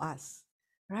to us,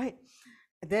 right?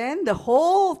 Then the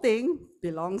whole thing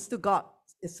belongs to God.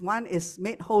 One is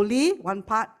made holy, one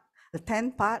part, the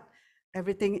 10th part,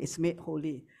 everything is made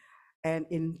holy. And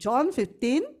in John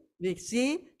 15, we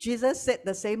see Jesus said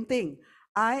the same thing.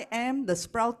 I am the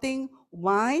sprouting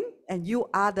vine and you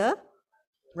are the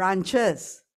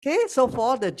branches. Okay, so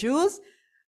for the Jews,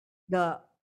 the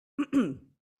who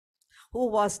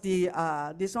was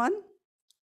this one?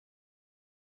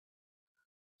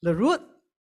 The root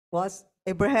was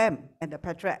Abraham and the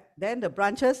patriarch. Then the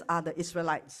branches are the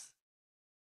Israelites.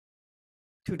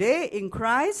 Today in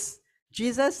Christ,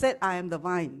 Jesus said, I am the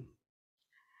vine.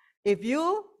 If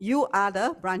you are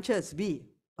the branches,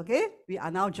 okay? We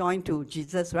are now joined to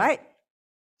Jesus, right?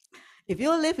 If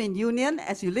you live in union,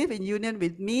 as you live in union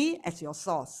with me as your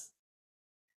source,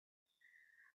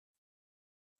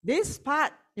 This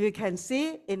part you can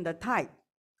see in the tithe.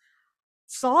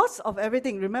 Source of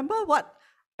everything. Remember what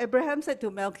Abraham said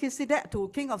to Melchizedek, to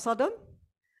King of Sodom?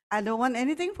 I don't want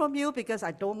anything from you because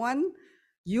I don't want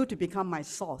you to become my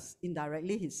source.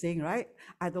 Indirectly, he's saying, right?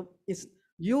 I don't. It's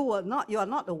you are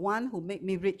not the one who make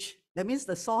me rich. That means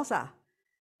the source,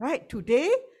 right?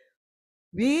 Today,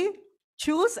 we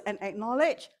choose and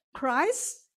acknowledge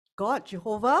Christ, God,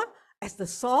 Jehovah, as the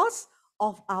source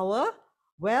of our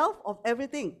wealth, of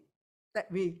everything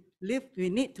that we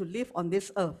need to live on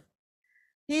this earth.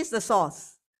 He's the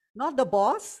source, not the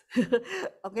boss,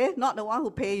 okay, not the one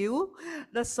who pay you.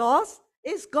 The source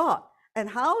is God. And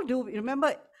how do we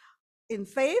remember, in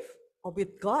faith or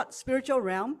with God, spiritual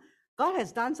realm, God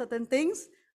has done certain things,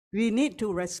 we need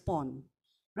to respond,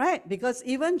 right? Because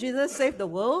even Jesus saved the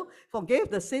world, forgave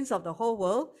the sins of the whole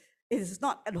world. It is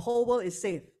not the whole world is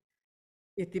saved.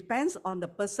 It depends on the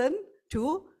person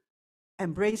to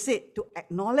embrace it, to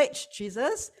acknowledge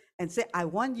Jesus and say, I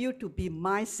want you to be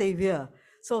my savior.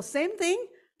 So same thing,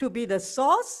 to be the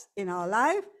source in our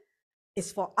life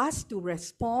is for us to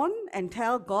respond and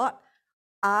tell God,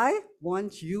 I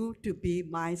want you to be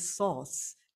my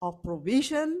source of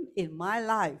provision in my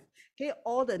life. Okay,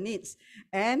 all the needs.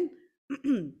 And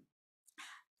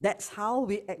that's how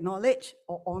we acknowledge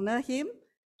or honor him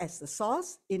as the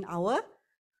source in our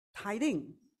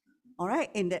tithing. All right,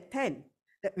 in that 10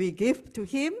 that we give to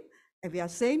him, and we are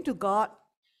saying to God,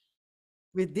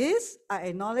 with this, I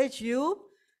acknowledge you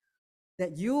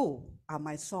that you are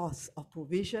my source of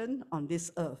provision on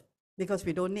this earth, because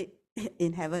we don't need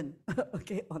in heaven,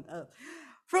 okay, on earth.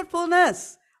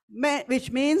 Fruitfulness,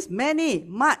 which means many,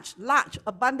 much, large,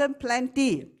 abundant,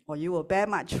 plenty, or you will bear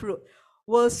much fruit,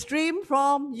 will stream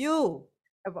from you.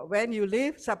 But when you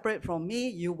live separate from me,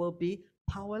 you will be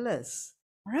powerless.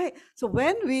 All right, so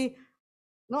when we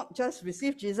not just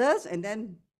receive Jesus and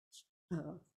then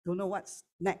don't know what's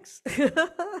next.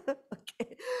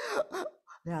 Okay.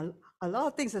 There are a lot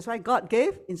of things. That's why God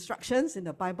gave instructions in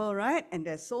the Bible, right? And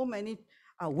there's so many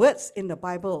words in the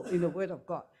Bible, in the Word of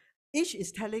God. Each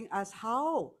is telling us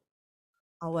how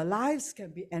our lives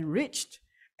can be enriched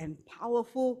and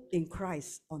powerful in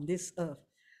Christ on this earth.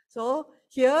 So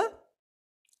here,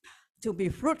 to be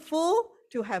fruitful,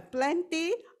 to have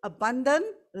plenty, abundant,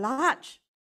 large,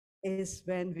 is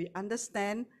when we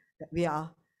understand that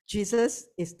Jesus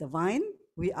is the vine,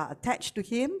 we are attached to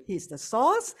him, he's the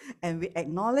source, and we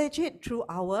acknowledge it through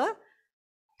our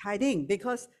tithing,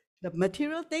 because the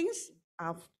material things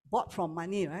are bought from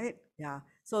money, right? Yeah.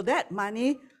 So that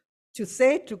money, to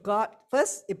say to God,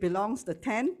 first, it belongs, the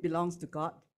 10 belongs to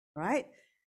God, right?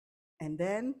 And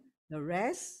then the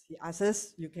rest, he asks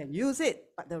us, you can use it,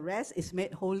 but the rest is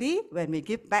made holy when we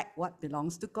give back what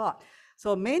belongs to God.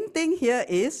 So main thing here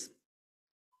is,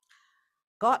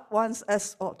 God wants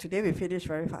us, oh, today we finish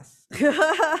very fast.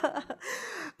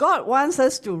 God wants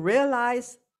us to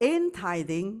realize in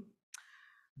tithing,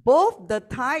 both the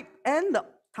tithe and the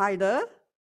tither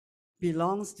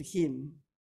belongs to him.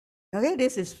 Okay,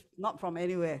 this is not from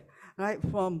anywhere, right?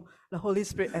 From the Holy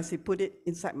Spirit as he put it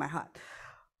inside my heart.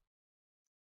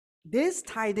 This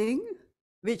tithing,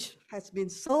 which has been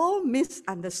so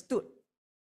misunderstood,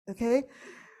 okay,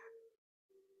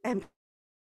 and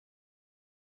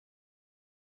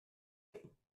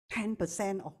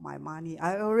 10% of my money,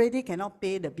 I already cannot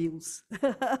pay the bills.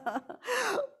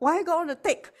 Why God to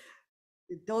take?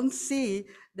 You don't see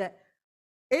that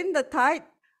in the tithe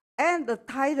and the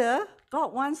tither,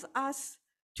 God wants us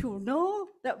to know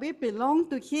that we belong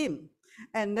to him,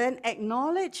 and then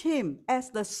acknowledge him as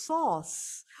the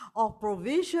source of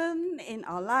provision in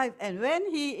our life. And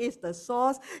when he is the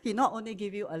source, he not only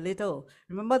give you a little.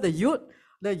 Remember the youth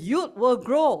will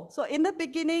grow. So in the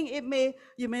beginning,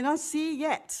 you may not see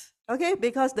yet, okay?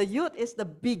 Because the youth is the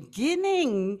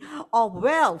beginning of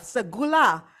wealth,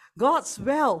 segula, God's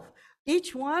wealth.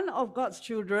 Each one of God's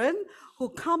children who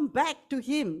come back to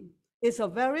him is a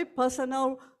very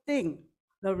personal thing.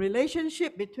 The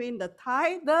relationship between the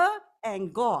tither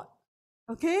and God.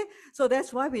 Okay? So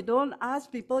that's why we don't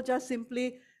ask people just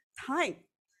simply tithe.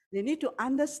 They need to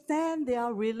understand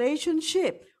their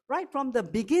relationship. Right from the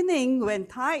beginning, when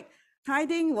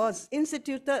tithing was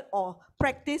instituted or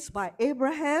practiced by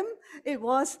Abraham, it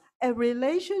was a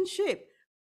relationship.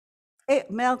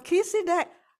 Melchizedek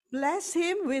blessed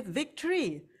him with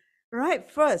victory.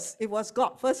 Right, first, it was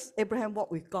God. First, Abraham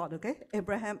walked with God, okay?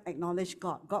 Abraham acknowledged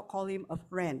God. God called him a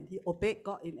friend. He obeyed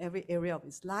God in every area of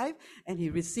his life, and he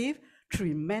received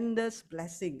tremendous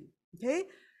blessing, okay?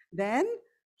 Then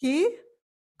he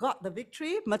got the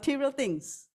victory, material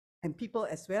things, and people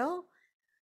as well,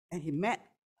 and he met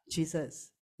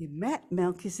Jesus. He met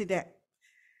Melchizedek.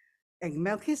 And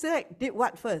Melchizedek did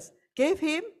what first? Gave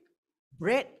him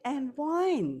bread and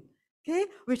wine, okay,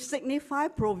 which signify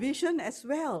provision as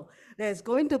well. There's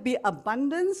going to be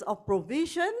abundance of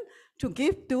provision to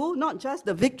give to not just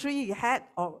the victory he had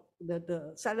or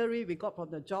the salary we got from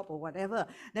the job or whatever.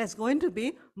 There's going to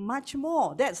be much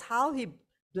more. That's how he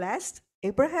blessed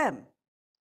Abraham.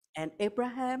 And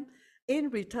Abraham, in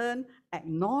return,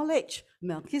 acknowledged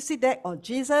Melchizedek or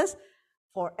Jesus,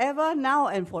 forever, now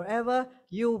and forever,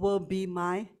 you will be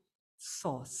my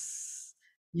source.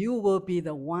 You will be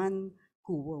the one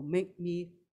who will make me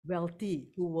wealthy,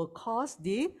 who will cause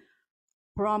the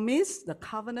promise, the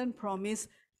covenant promise,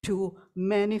 to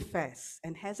manifest.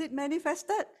 And has it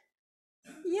manifested?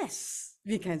 Yes,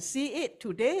 we can see it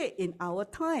today in our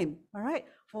time, all right?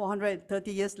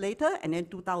 430 years later, and then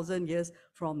 2,000 years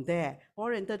from there.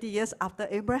 430 years after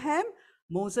Abraham,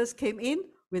 Moses came in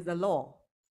with the law,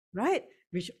 right?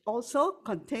 Which also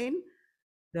contained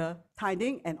the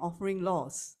tithing and offering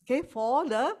laws, okay, for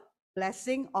the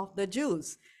blessing of the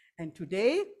Jews. And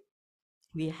today,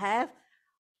 we have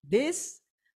this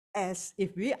as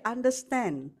if we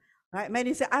understand, right?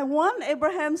 Many say, I want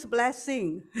Abraham's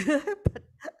blessing.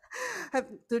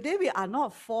 But today, we are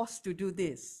not forced to do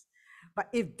this. But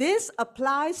if this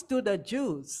applies to the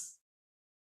Jews,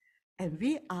 and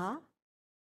we are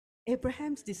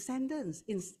Abraham's descendants,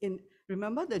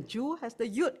 remember the Jew has the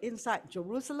Yud inside,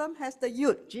 Jerusalem has the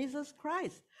Yud, Jesus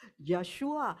Christ,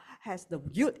 Yeshua has the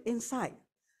Yud inside.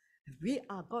 We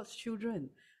are God's children,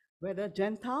 whether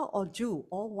Gentile or Jew,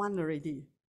 all one already.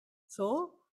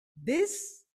 So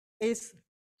this is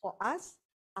for us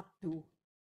up to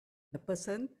the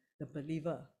person, the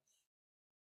believer,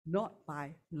 not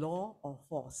by law or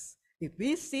force. If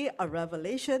we see a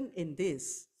revelation in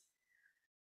this,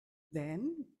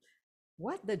 then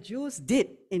what the Jews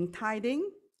did in tithing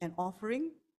and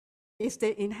offering is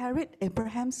they inherit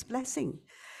Abraham's blessing.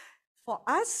 For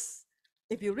us,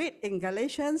 if you read in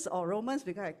Galatians or Romans,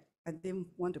 because I didn't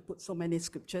want to put so many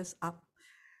scriptures up,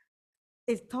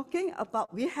 it's talking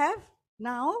about we have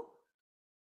now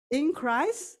in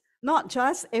Christ not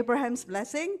just Abraham's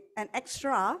blessing, an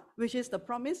extra, which is the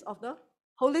promise of the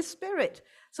Holy Spirit.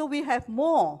 So we have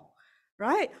more,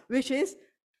 right? Which is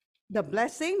the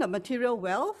blessing, the material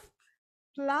wealth,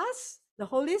 plus the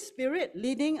Holy Spirit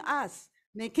leading us,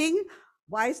 making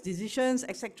wise decisions,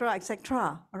 etc.,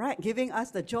 etc. All right, giving us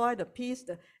the joy, the peace,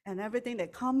 and everything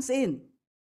that comes in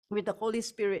with the Holy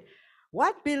Spirit.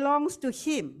 What belongs to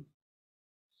Him?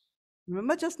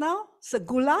 Remember just now,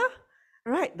 Segula,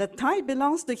 right? The tithe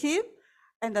belongs to Him,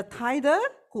 and the tither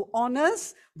who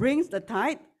honors, brings the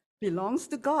tithe, belongs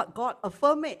to God. God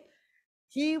affirm it.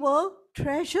 He will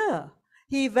treasure.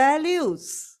 He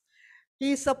values.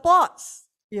 He supports.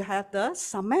 You have the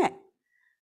samet.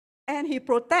 And He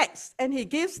protects, and He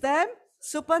gives them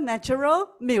supernatural,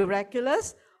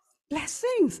 miraculous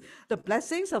blessings. The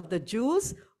blessings of the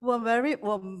Jews were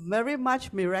very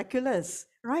much miraculous,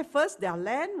 right? First, their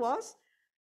land was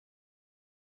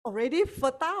already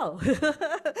fertile.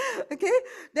 Okay,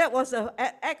 that was an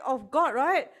act of God,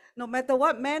 right? No matter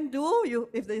what men do,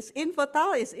 if it's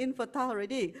infertile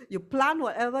already. You plant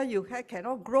whatever you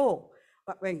cannot grow.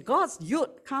 But when God's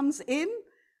Yud comes in,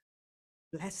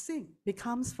 blessing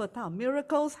becomes fertile.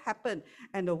 Miracles happen.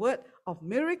 And the word of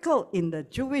miracle in the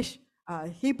Jewish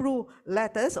Hebrew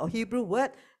letters or Hebrew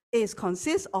word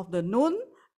consists of the nun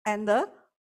and the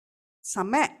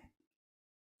samet.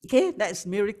 Okay, that's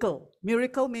miracle.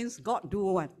 Miracle means God do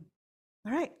one.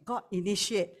 All right, God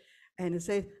initiate. And it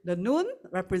says the nun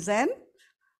represent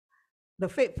the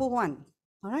faithful one.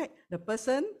 All right, the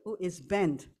person who is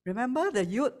bent. Remember the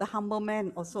youth, the humble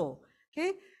man also.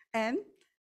 Okay, and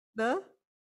the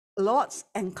Lord's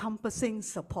encompassing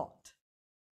support.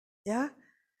 Yeah,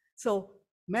 so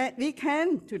we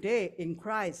can today in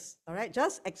Christ, all right,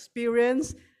 just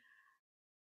experience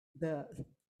the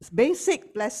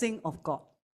basic blessing of God.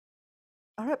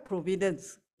 All right,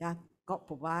 providence. Yeah, God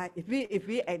provide. If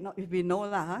we know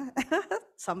lah,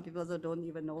 some people also don't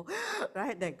even know,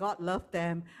 right? That God loved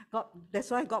them. That's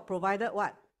why God provided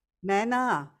what?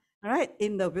 Manna, right?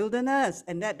 In the wilderness.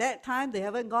 And at that time, they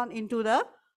haven't gone into the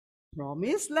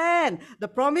promised land. The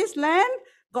promised land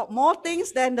got more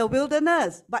things than the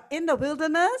wilderness. But in the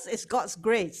wilderness, it's God's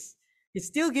grace. He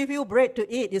still give you bread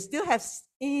to eat. You still have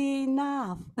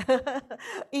enough.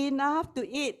 Enough to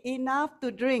eat, enough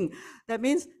to drink. That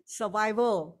means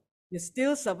survival. You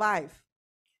still survive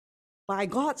by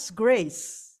God's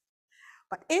grace.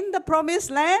 But in the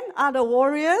promised land are the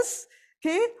warriors,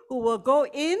 okay, who will go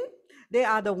in. They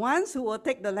are the ones who will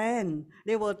take the land.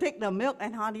 They will take the milk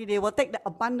and honey. They will take the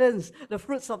abundance, the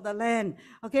fruits of the land.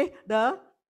 Okay, the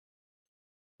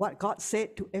what God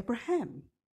said to Abraham,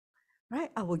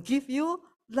 right? I will give you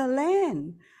the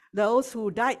land. Those who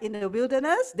died in the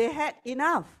wilderness, they had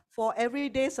enough for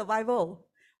everyday survival,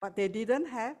 but they didn't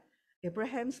have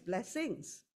Abraham's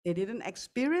blessings. They didn't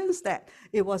experience that.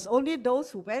 It was only those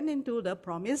who went into the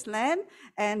promised land,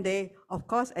 and they, of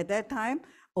course, at that time,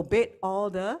 obeyed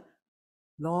all the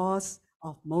laws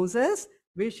of Moses,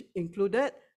 which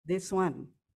included this one.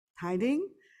 Tithing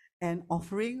and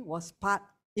offering was part,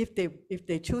 if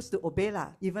they choose to obey,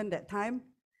 even that time,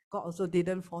 God also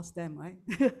didn't force them, right?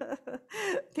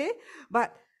 Okay,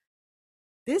 but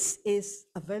this is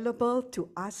available to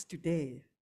us today,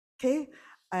 okay?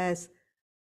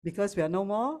 Because we are no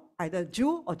more either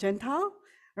Jew or Gentile,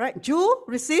 right? Jew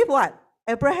receive what?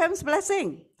 Abraham's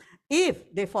blessing.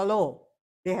 If they follow,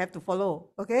 they have to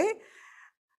follow, okay?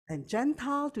 And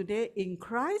Gentile today in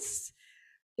Christ,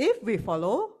 if we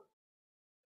follow,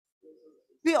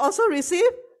 we also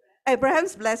receive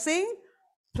Abraham's blessing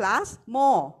plus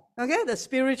more, okay? The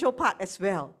spiritual part as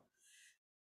well.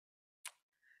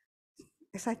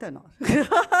 Excited or not?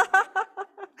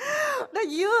 The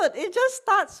youth, it just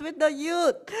starts with the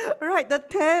youth, right? The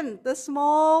 10, the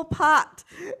small part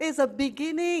is a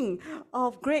beginning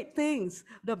of great things,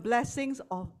 the blessings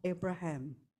of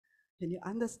Abraham. Can you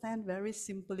understand? Very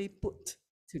simply put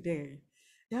today.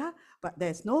 Yeah, but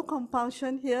there's no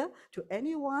compulsion here to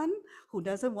anyone who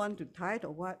doesn't want to tithe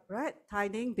or what, right?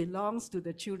 Tithing belongs to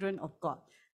the children of God.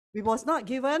 It was not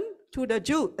given to the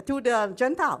Jew, to the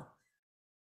Gentile.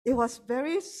 It was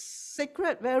very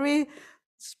sacred, very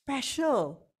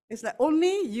special. It's like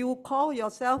only you call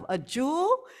yourself a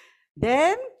Jew,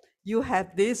 then you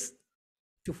have this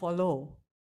to follow,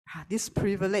 this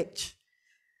privilege.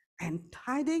 And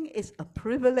tithing is a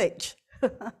privilege.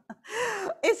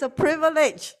 It's a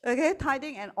privilege, okay?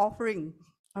 Tithing and offering,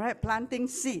 all right? Planting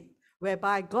seed,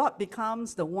 whereby God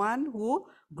becomes the one who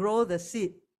grows the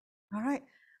seed, all right?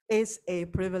 Is a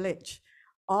privilege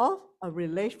of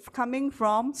a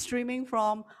streaming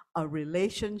from a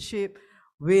relationship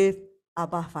with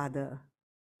Abba Father,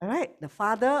 all right? The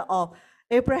father of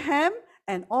Abraham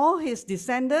and all his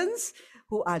descendants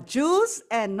who are Jews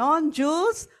and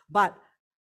non-Jews, but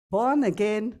born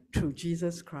again through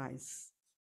Jesus Christ.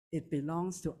 It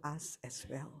belongs to us as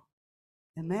well.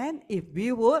 Amen? If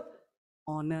we would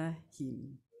honor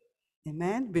him.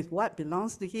 Amen? With what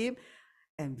belongs to him,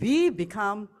 and we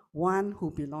become one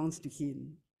who belongs to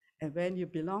him. And when you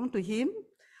belong to him,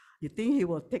 you think he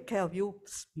will take care of you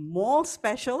more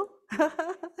special,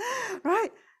 right?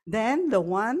 Than the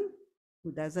one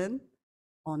who doesn't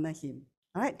honor him.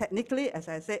 All right? Technically, as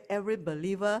I said, every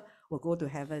believer will go to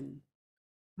heaven.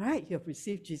 Right? You have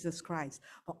received Jesus Christ.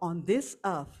 But on this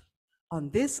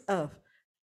earth,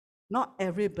 not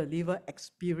every believer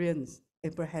experienced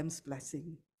Abraham's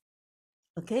blessing.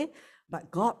 Okay?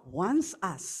 But God wants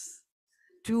us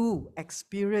to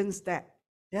experience that.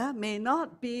 Yeah, may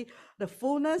not be the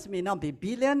fullness, may not be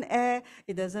billionaire,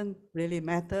 it doesn't really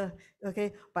matter,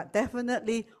 okay? But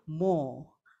definitely more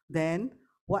than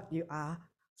what you are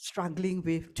struggling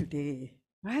with today,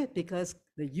 right? Because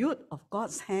the youth of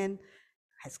God's hand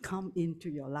has come into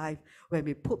your life when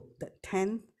we put the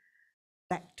 10th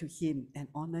back to him and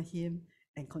honor him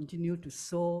and continue to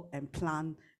sow and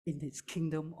plant in his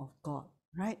kingdom of God,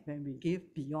 right? When we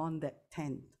give beyond that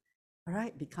 10th, all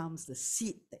right, becomes the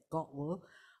seed that God will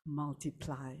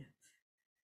multiply.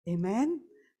 Amen?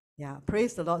 Yeah,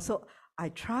 praise the Lord. So I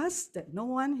trust that no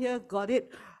one here got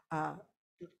it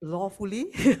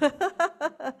lawfully,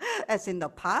 as in the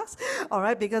past, all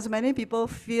right, because many people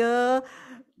fear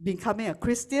becoming a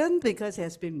Christian because it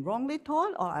has been wrongly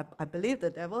taught, or I believe the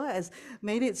devil has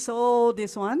made it so,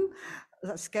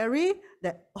 scary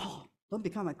that, oh, don't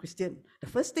become a Christian. The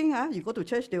first thing, you go to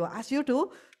church, they will ask you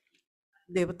to,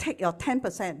 they will take your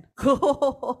 10%.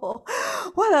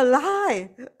 What a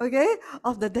lie, okay,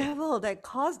 of the devil that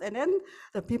caused, and then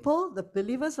the people, the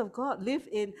believers of God, live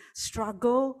in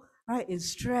struggle, right, in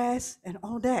stress and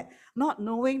all that, not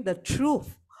knowing the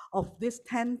truth of this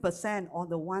 10% or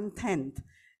the 1/10,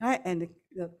 right? And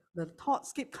the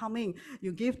thoughts keep coming.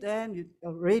 You give them,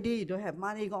 you're ready, you don't have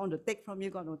money, God want to take from you,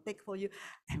 God want to take for you.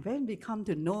 And when we come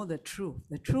to know the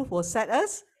truth will set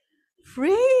us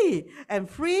free, and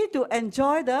free to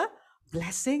enjoy the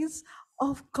blessings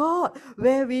of God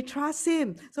where we trust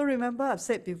him. So remember, I've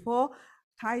said before,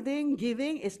 tithing,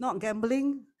 giving is not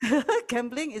gambling.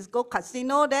 Gambling is go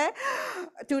casino there.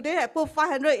 Today I put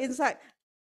 500 inside.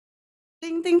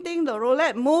 Ding, ding, ding, the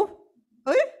roulette move.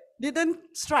 Didn't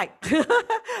strike.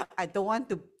 I don't want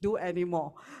to do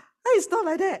anymore. It's not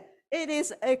like that.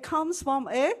 It comes from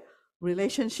a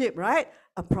relationship, right?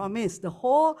 A promise. The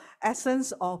whole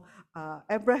essence of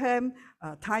Abraham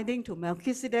tithing to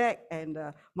Melchizedek and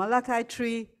Malachi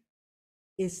 3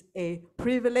 is a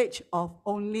privilege of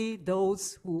only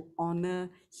those who honor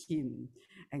him.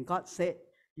 And God said,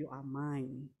 you are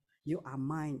mine. You are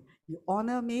mine. You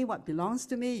honor me, what belongs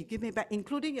to me, you give me back,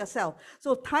 including yourself.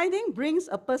 So tithing brings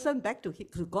a person back to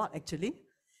God, actually.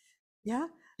 Yeah,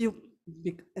 you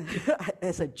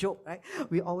as a joke, right?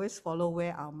 We always follow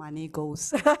where our money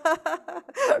goes,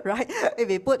 right? If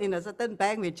we put in a certain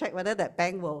bank, we check whether that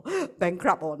bank will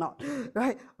bankrupt or not,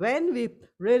 right? When we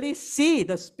really see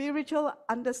the spiritual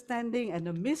understanding and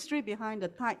the mystery behind the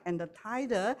tithe and the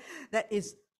tither, that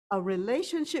is a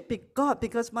relationship with God,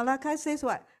 because Malachi says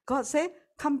what? God said,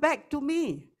 come back to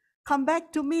me. Come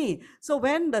back to me. So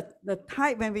when the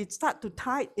tithe, when we start to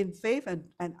tithe in faith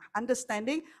and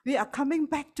understanding, we are coming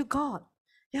back to God.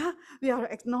 Yeah, we are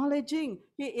acknowledging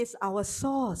He is our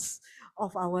source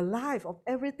of our life, of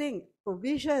everything,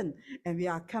 provision, and we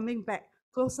are coming back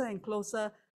closer and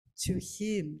closer to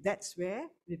Him. That's where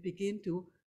we begin to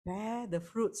bear the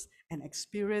fruits and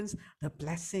experience the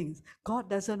blessings.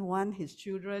 God doesn't want His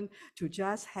children to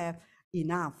just have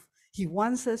enough. He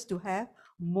wants us to have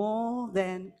more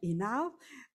than enough.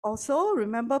 Also,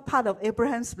 remember, part of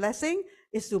Abraham's blessing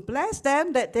is to bless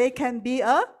them that they can be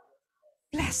a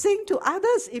blessing to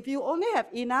others. If you only have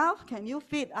enough, can you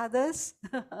feed others?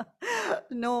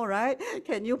 No, right?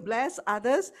 Can you bless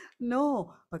others?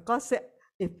 No. But God said,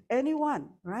 if anyone,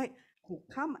 right, who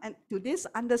come and to this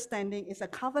understanding, is a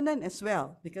covenant as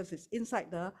well, because it's inside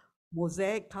the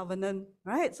Mosaic covenant,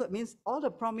 right? So it means all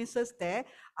the promises there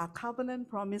are covenant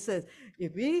promises.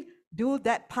 If we do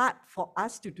that part for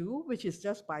us to do, which is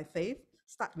just by faith,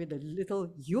 start with a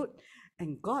little yud,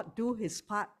 and God do His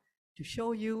part to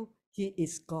show you He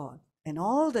is God. And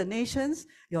all the nations,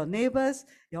 your neighbors,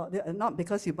 not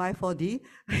because you buy 4D,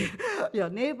 your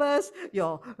neighbors,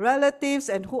 your relatives,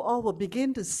 and who all will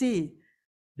begin to see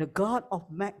the God of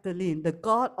Magdalene, the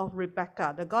God of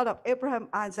Rebekah, the God of Abraham,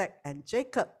 Isaac, and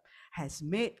Jacob has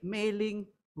made Mei-Ling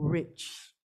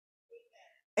rich.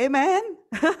 Amen.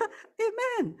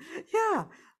 Amen. Yeah,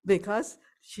 because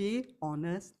she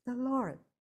honors the Lord.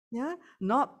 Yeah,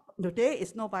 not today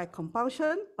is not by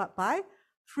compulsion, but by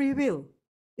free will,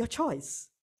 your choice.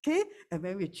 Okay, and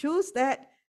when we choose that,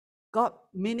 God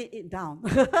minute it down.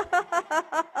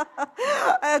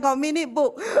 I got minute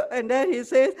book, and then He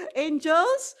says,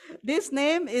 "Angels, this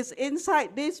name is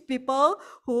inside these people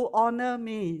who honor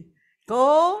me.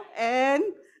 Go and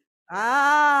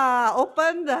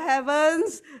open the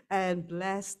heavens and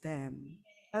bless them."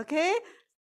 Okay,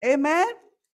 amen.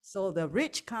 So the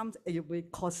rich comes, it will be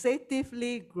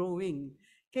causatively growing.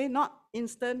 Okay, not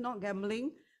instant, not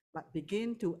gambling, but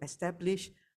begin to establish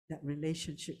that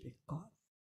relationship with God.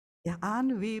 Yeah,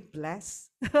 aren't we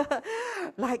blessed?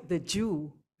 Like the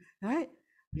Jew, right?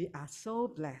 We are so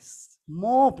blessed,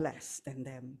 more blessed than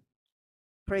them.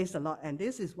 Praise the Lord. And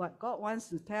this is what God wants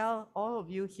to tell all of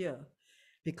you here,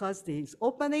 because He's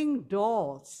opening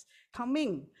doors,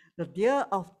 coming. The year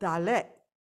of Dalet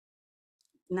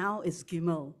now is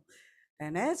GIMEL.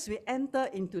 And as we enter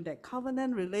into that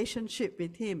covenant relationship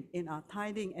with Him in our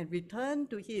tithing and return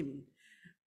to Him,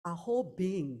 our whole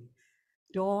being,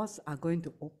 doors are going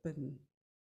to open.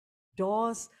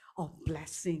 Doors of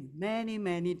blessing, many,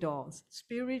 many doors,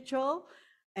 spiritual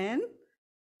and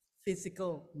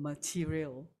physical,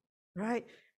 material, right?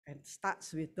 And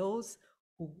starts with those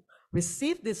who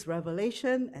receive this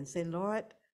revelation and say, Lord,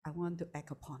 I want to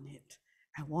act upon it.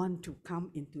 I want to come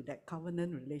into that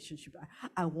covenant relationship.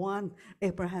 I want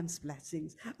Abraham's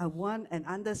blessings. I want and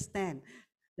understand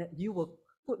that you will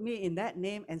put me in that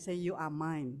name and say, you are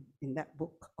mine in that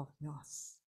book of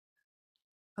yours.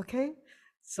 Okay?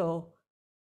 So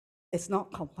it's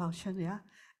not compulsion, yeah?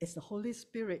 It's the Holy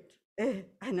Spirit.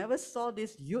 I never saw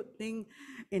this youth thing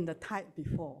in the tithe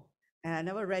before, and I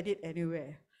never read it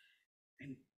anywhere.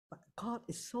 But God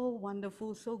is so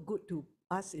wonderful, so good to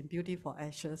us in Beauty for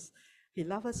Ashes. He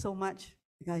loves us so much.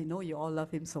 I know you all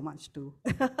love Him so much too.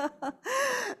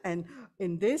 And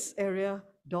in this area,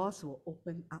 doors will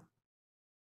open up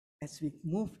as we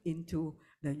move into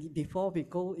before we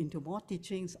go into more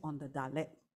teachings on the Dalet.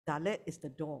 Dalet is the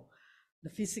door, the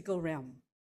physical realm.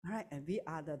 All right, and we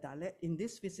are the Dalet. In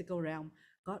this physical realm,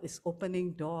 God is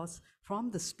opening doors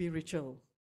from the spiritual,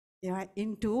 right,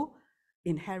 into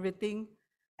inheriting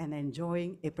and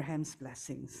enjoying Abraham's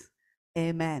blessings.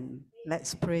 Amen.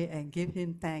 Let's pray and give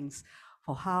Him thanks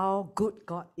for how good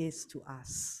God is to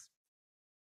us.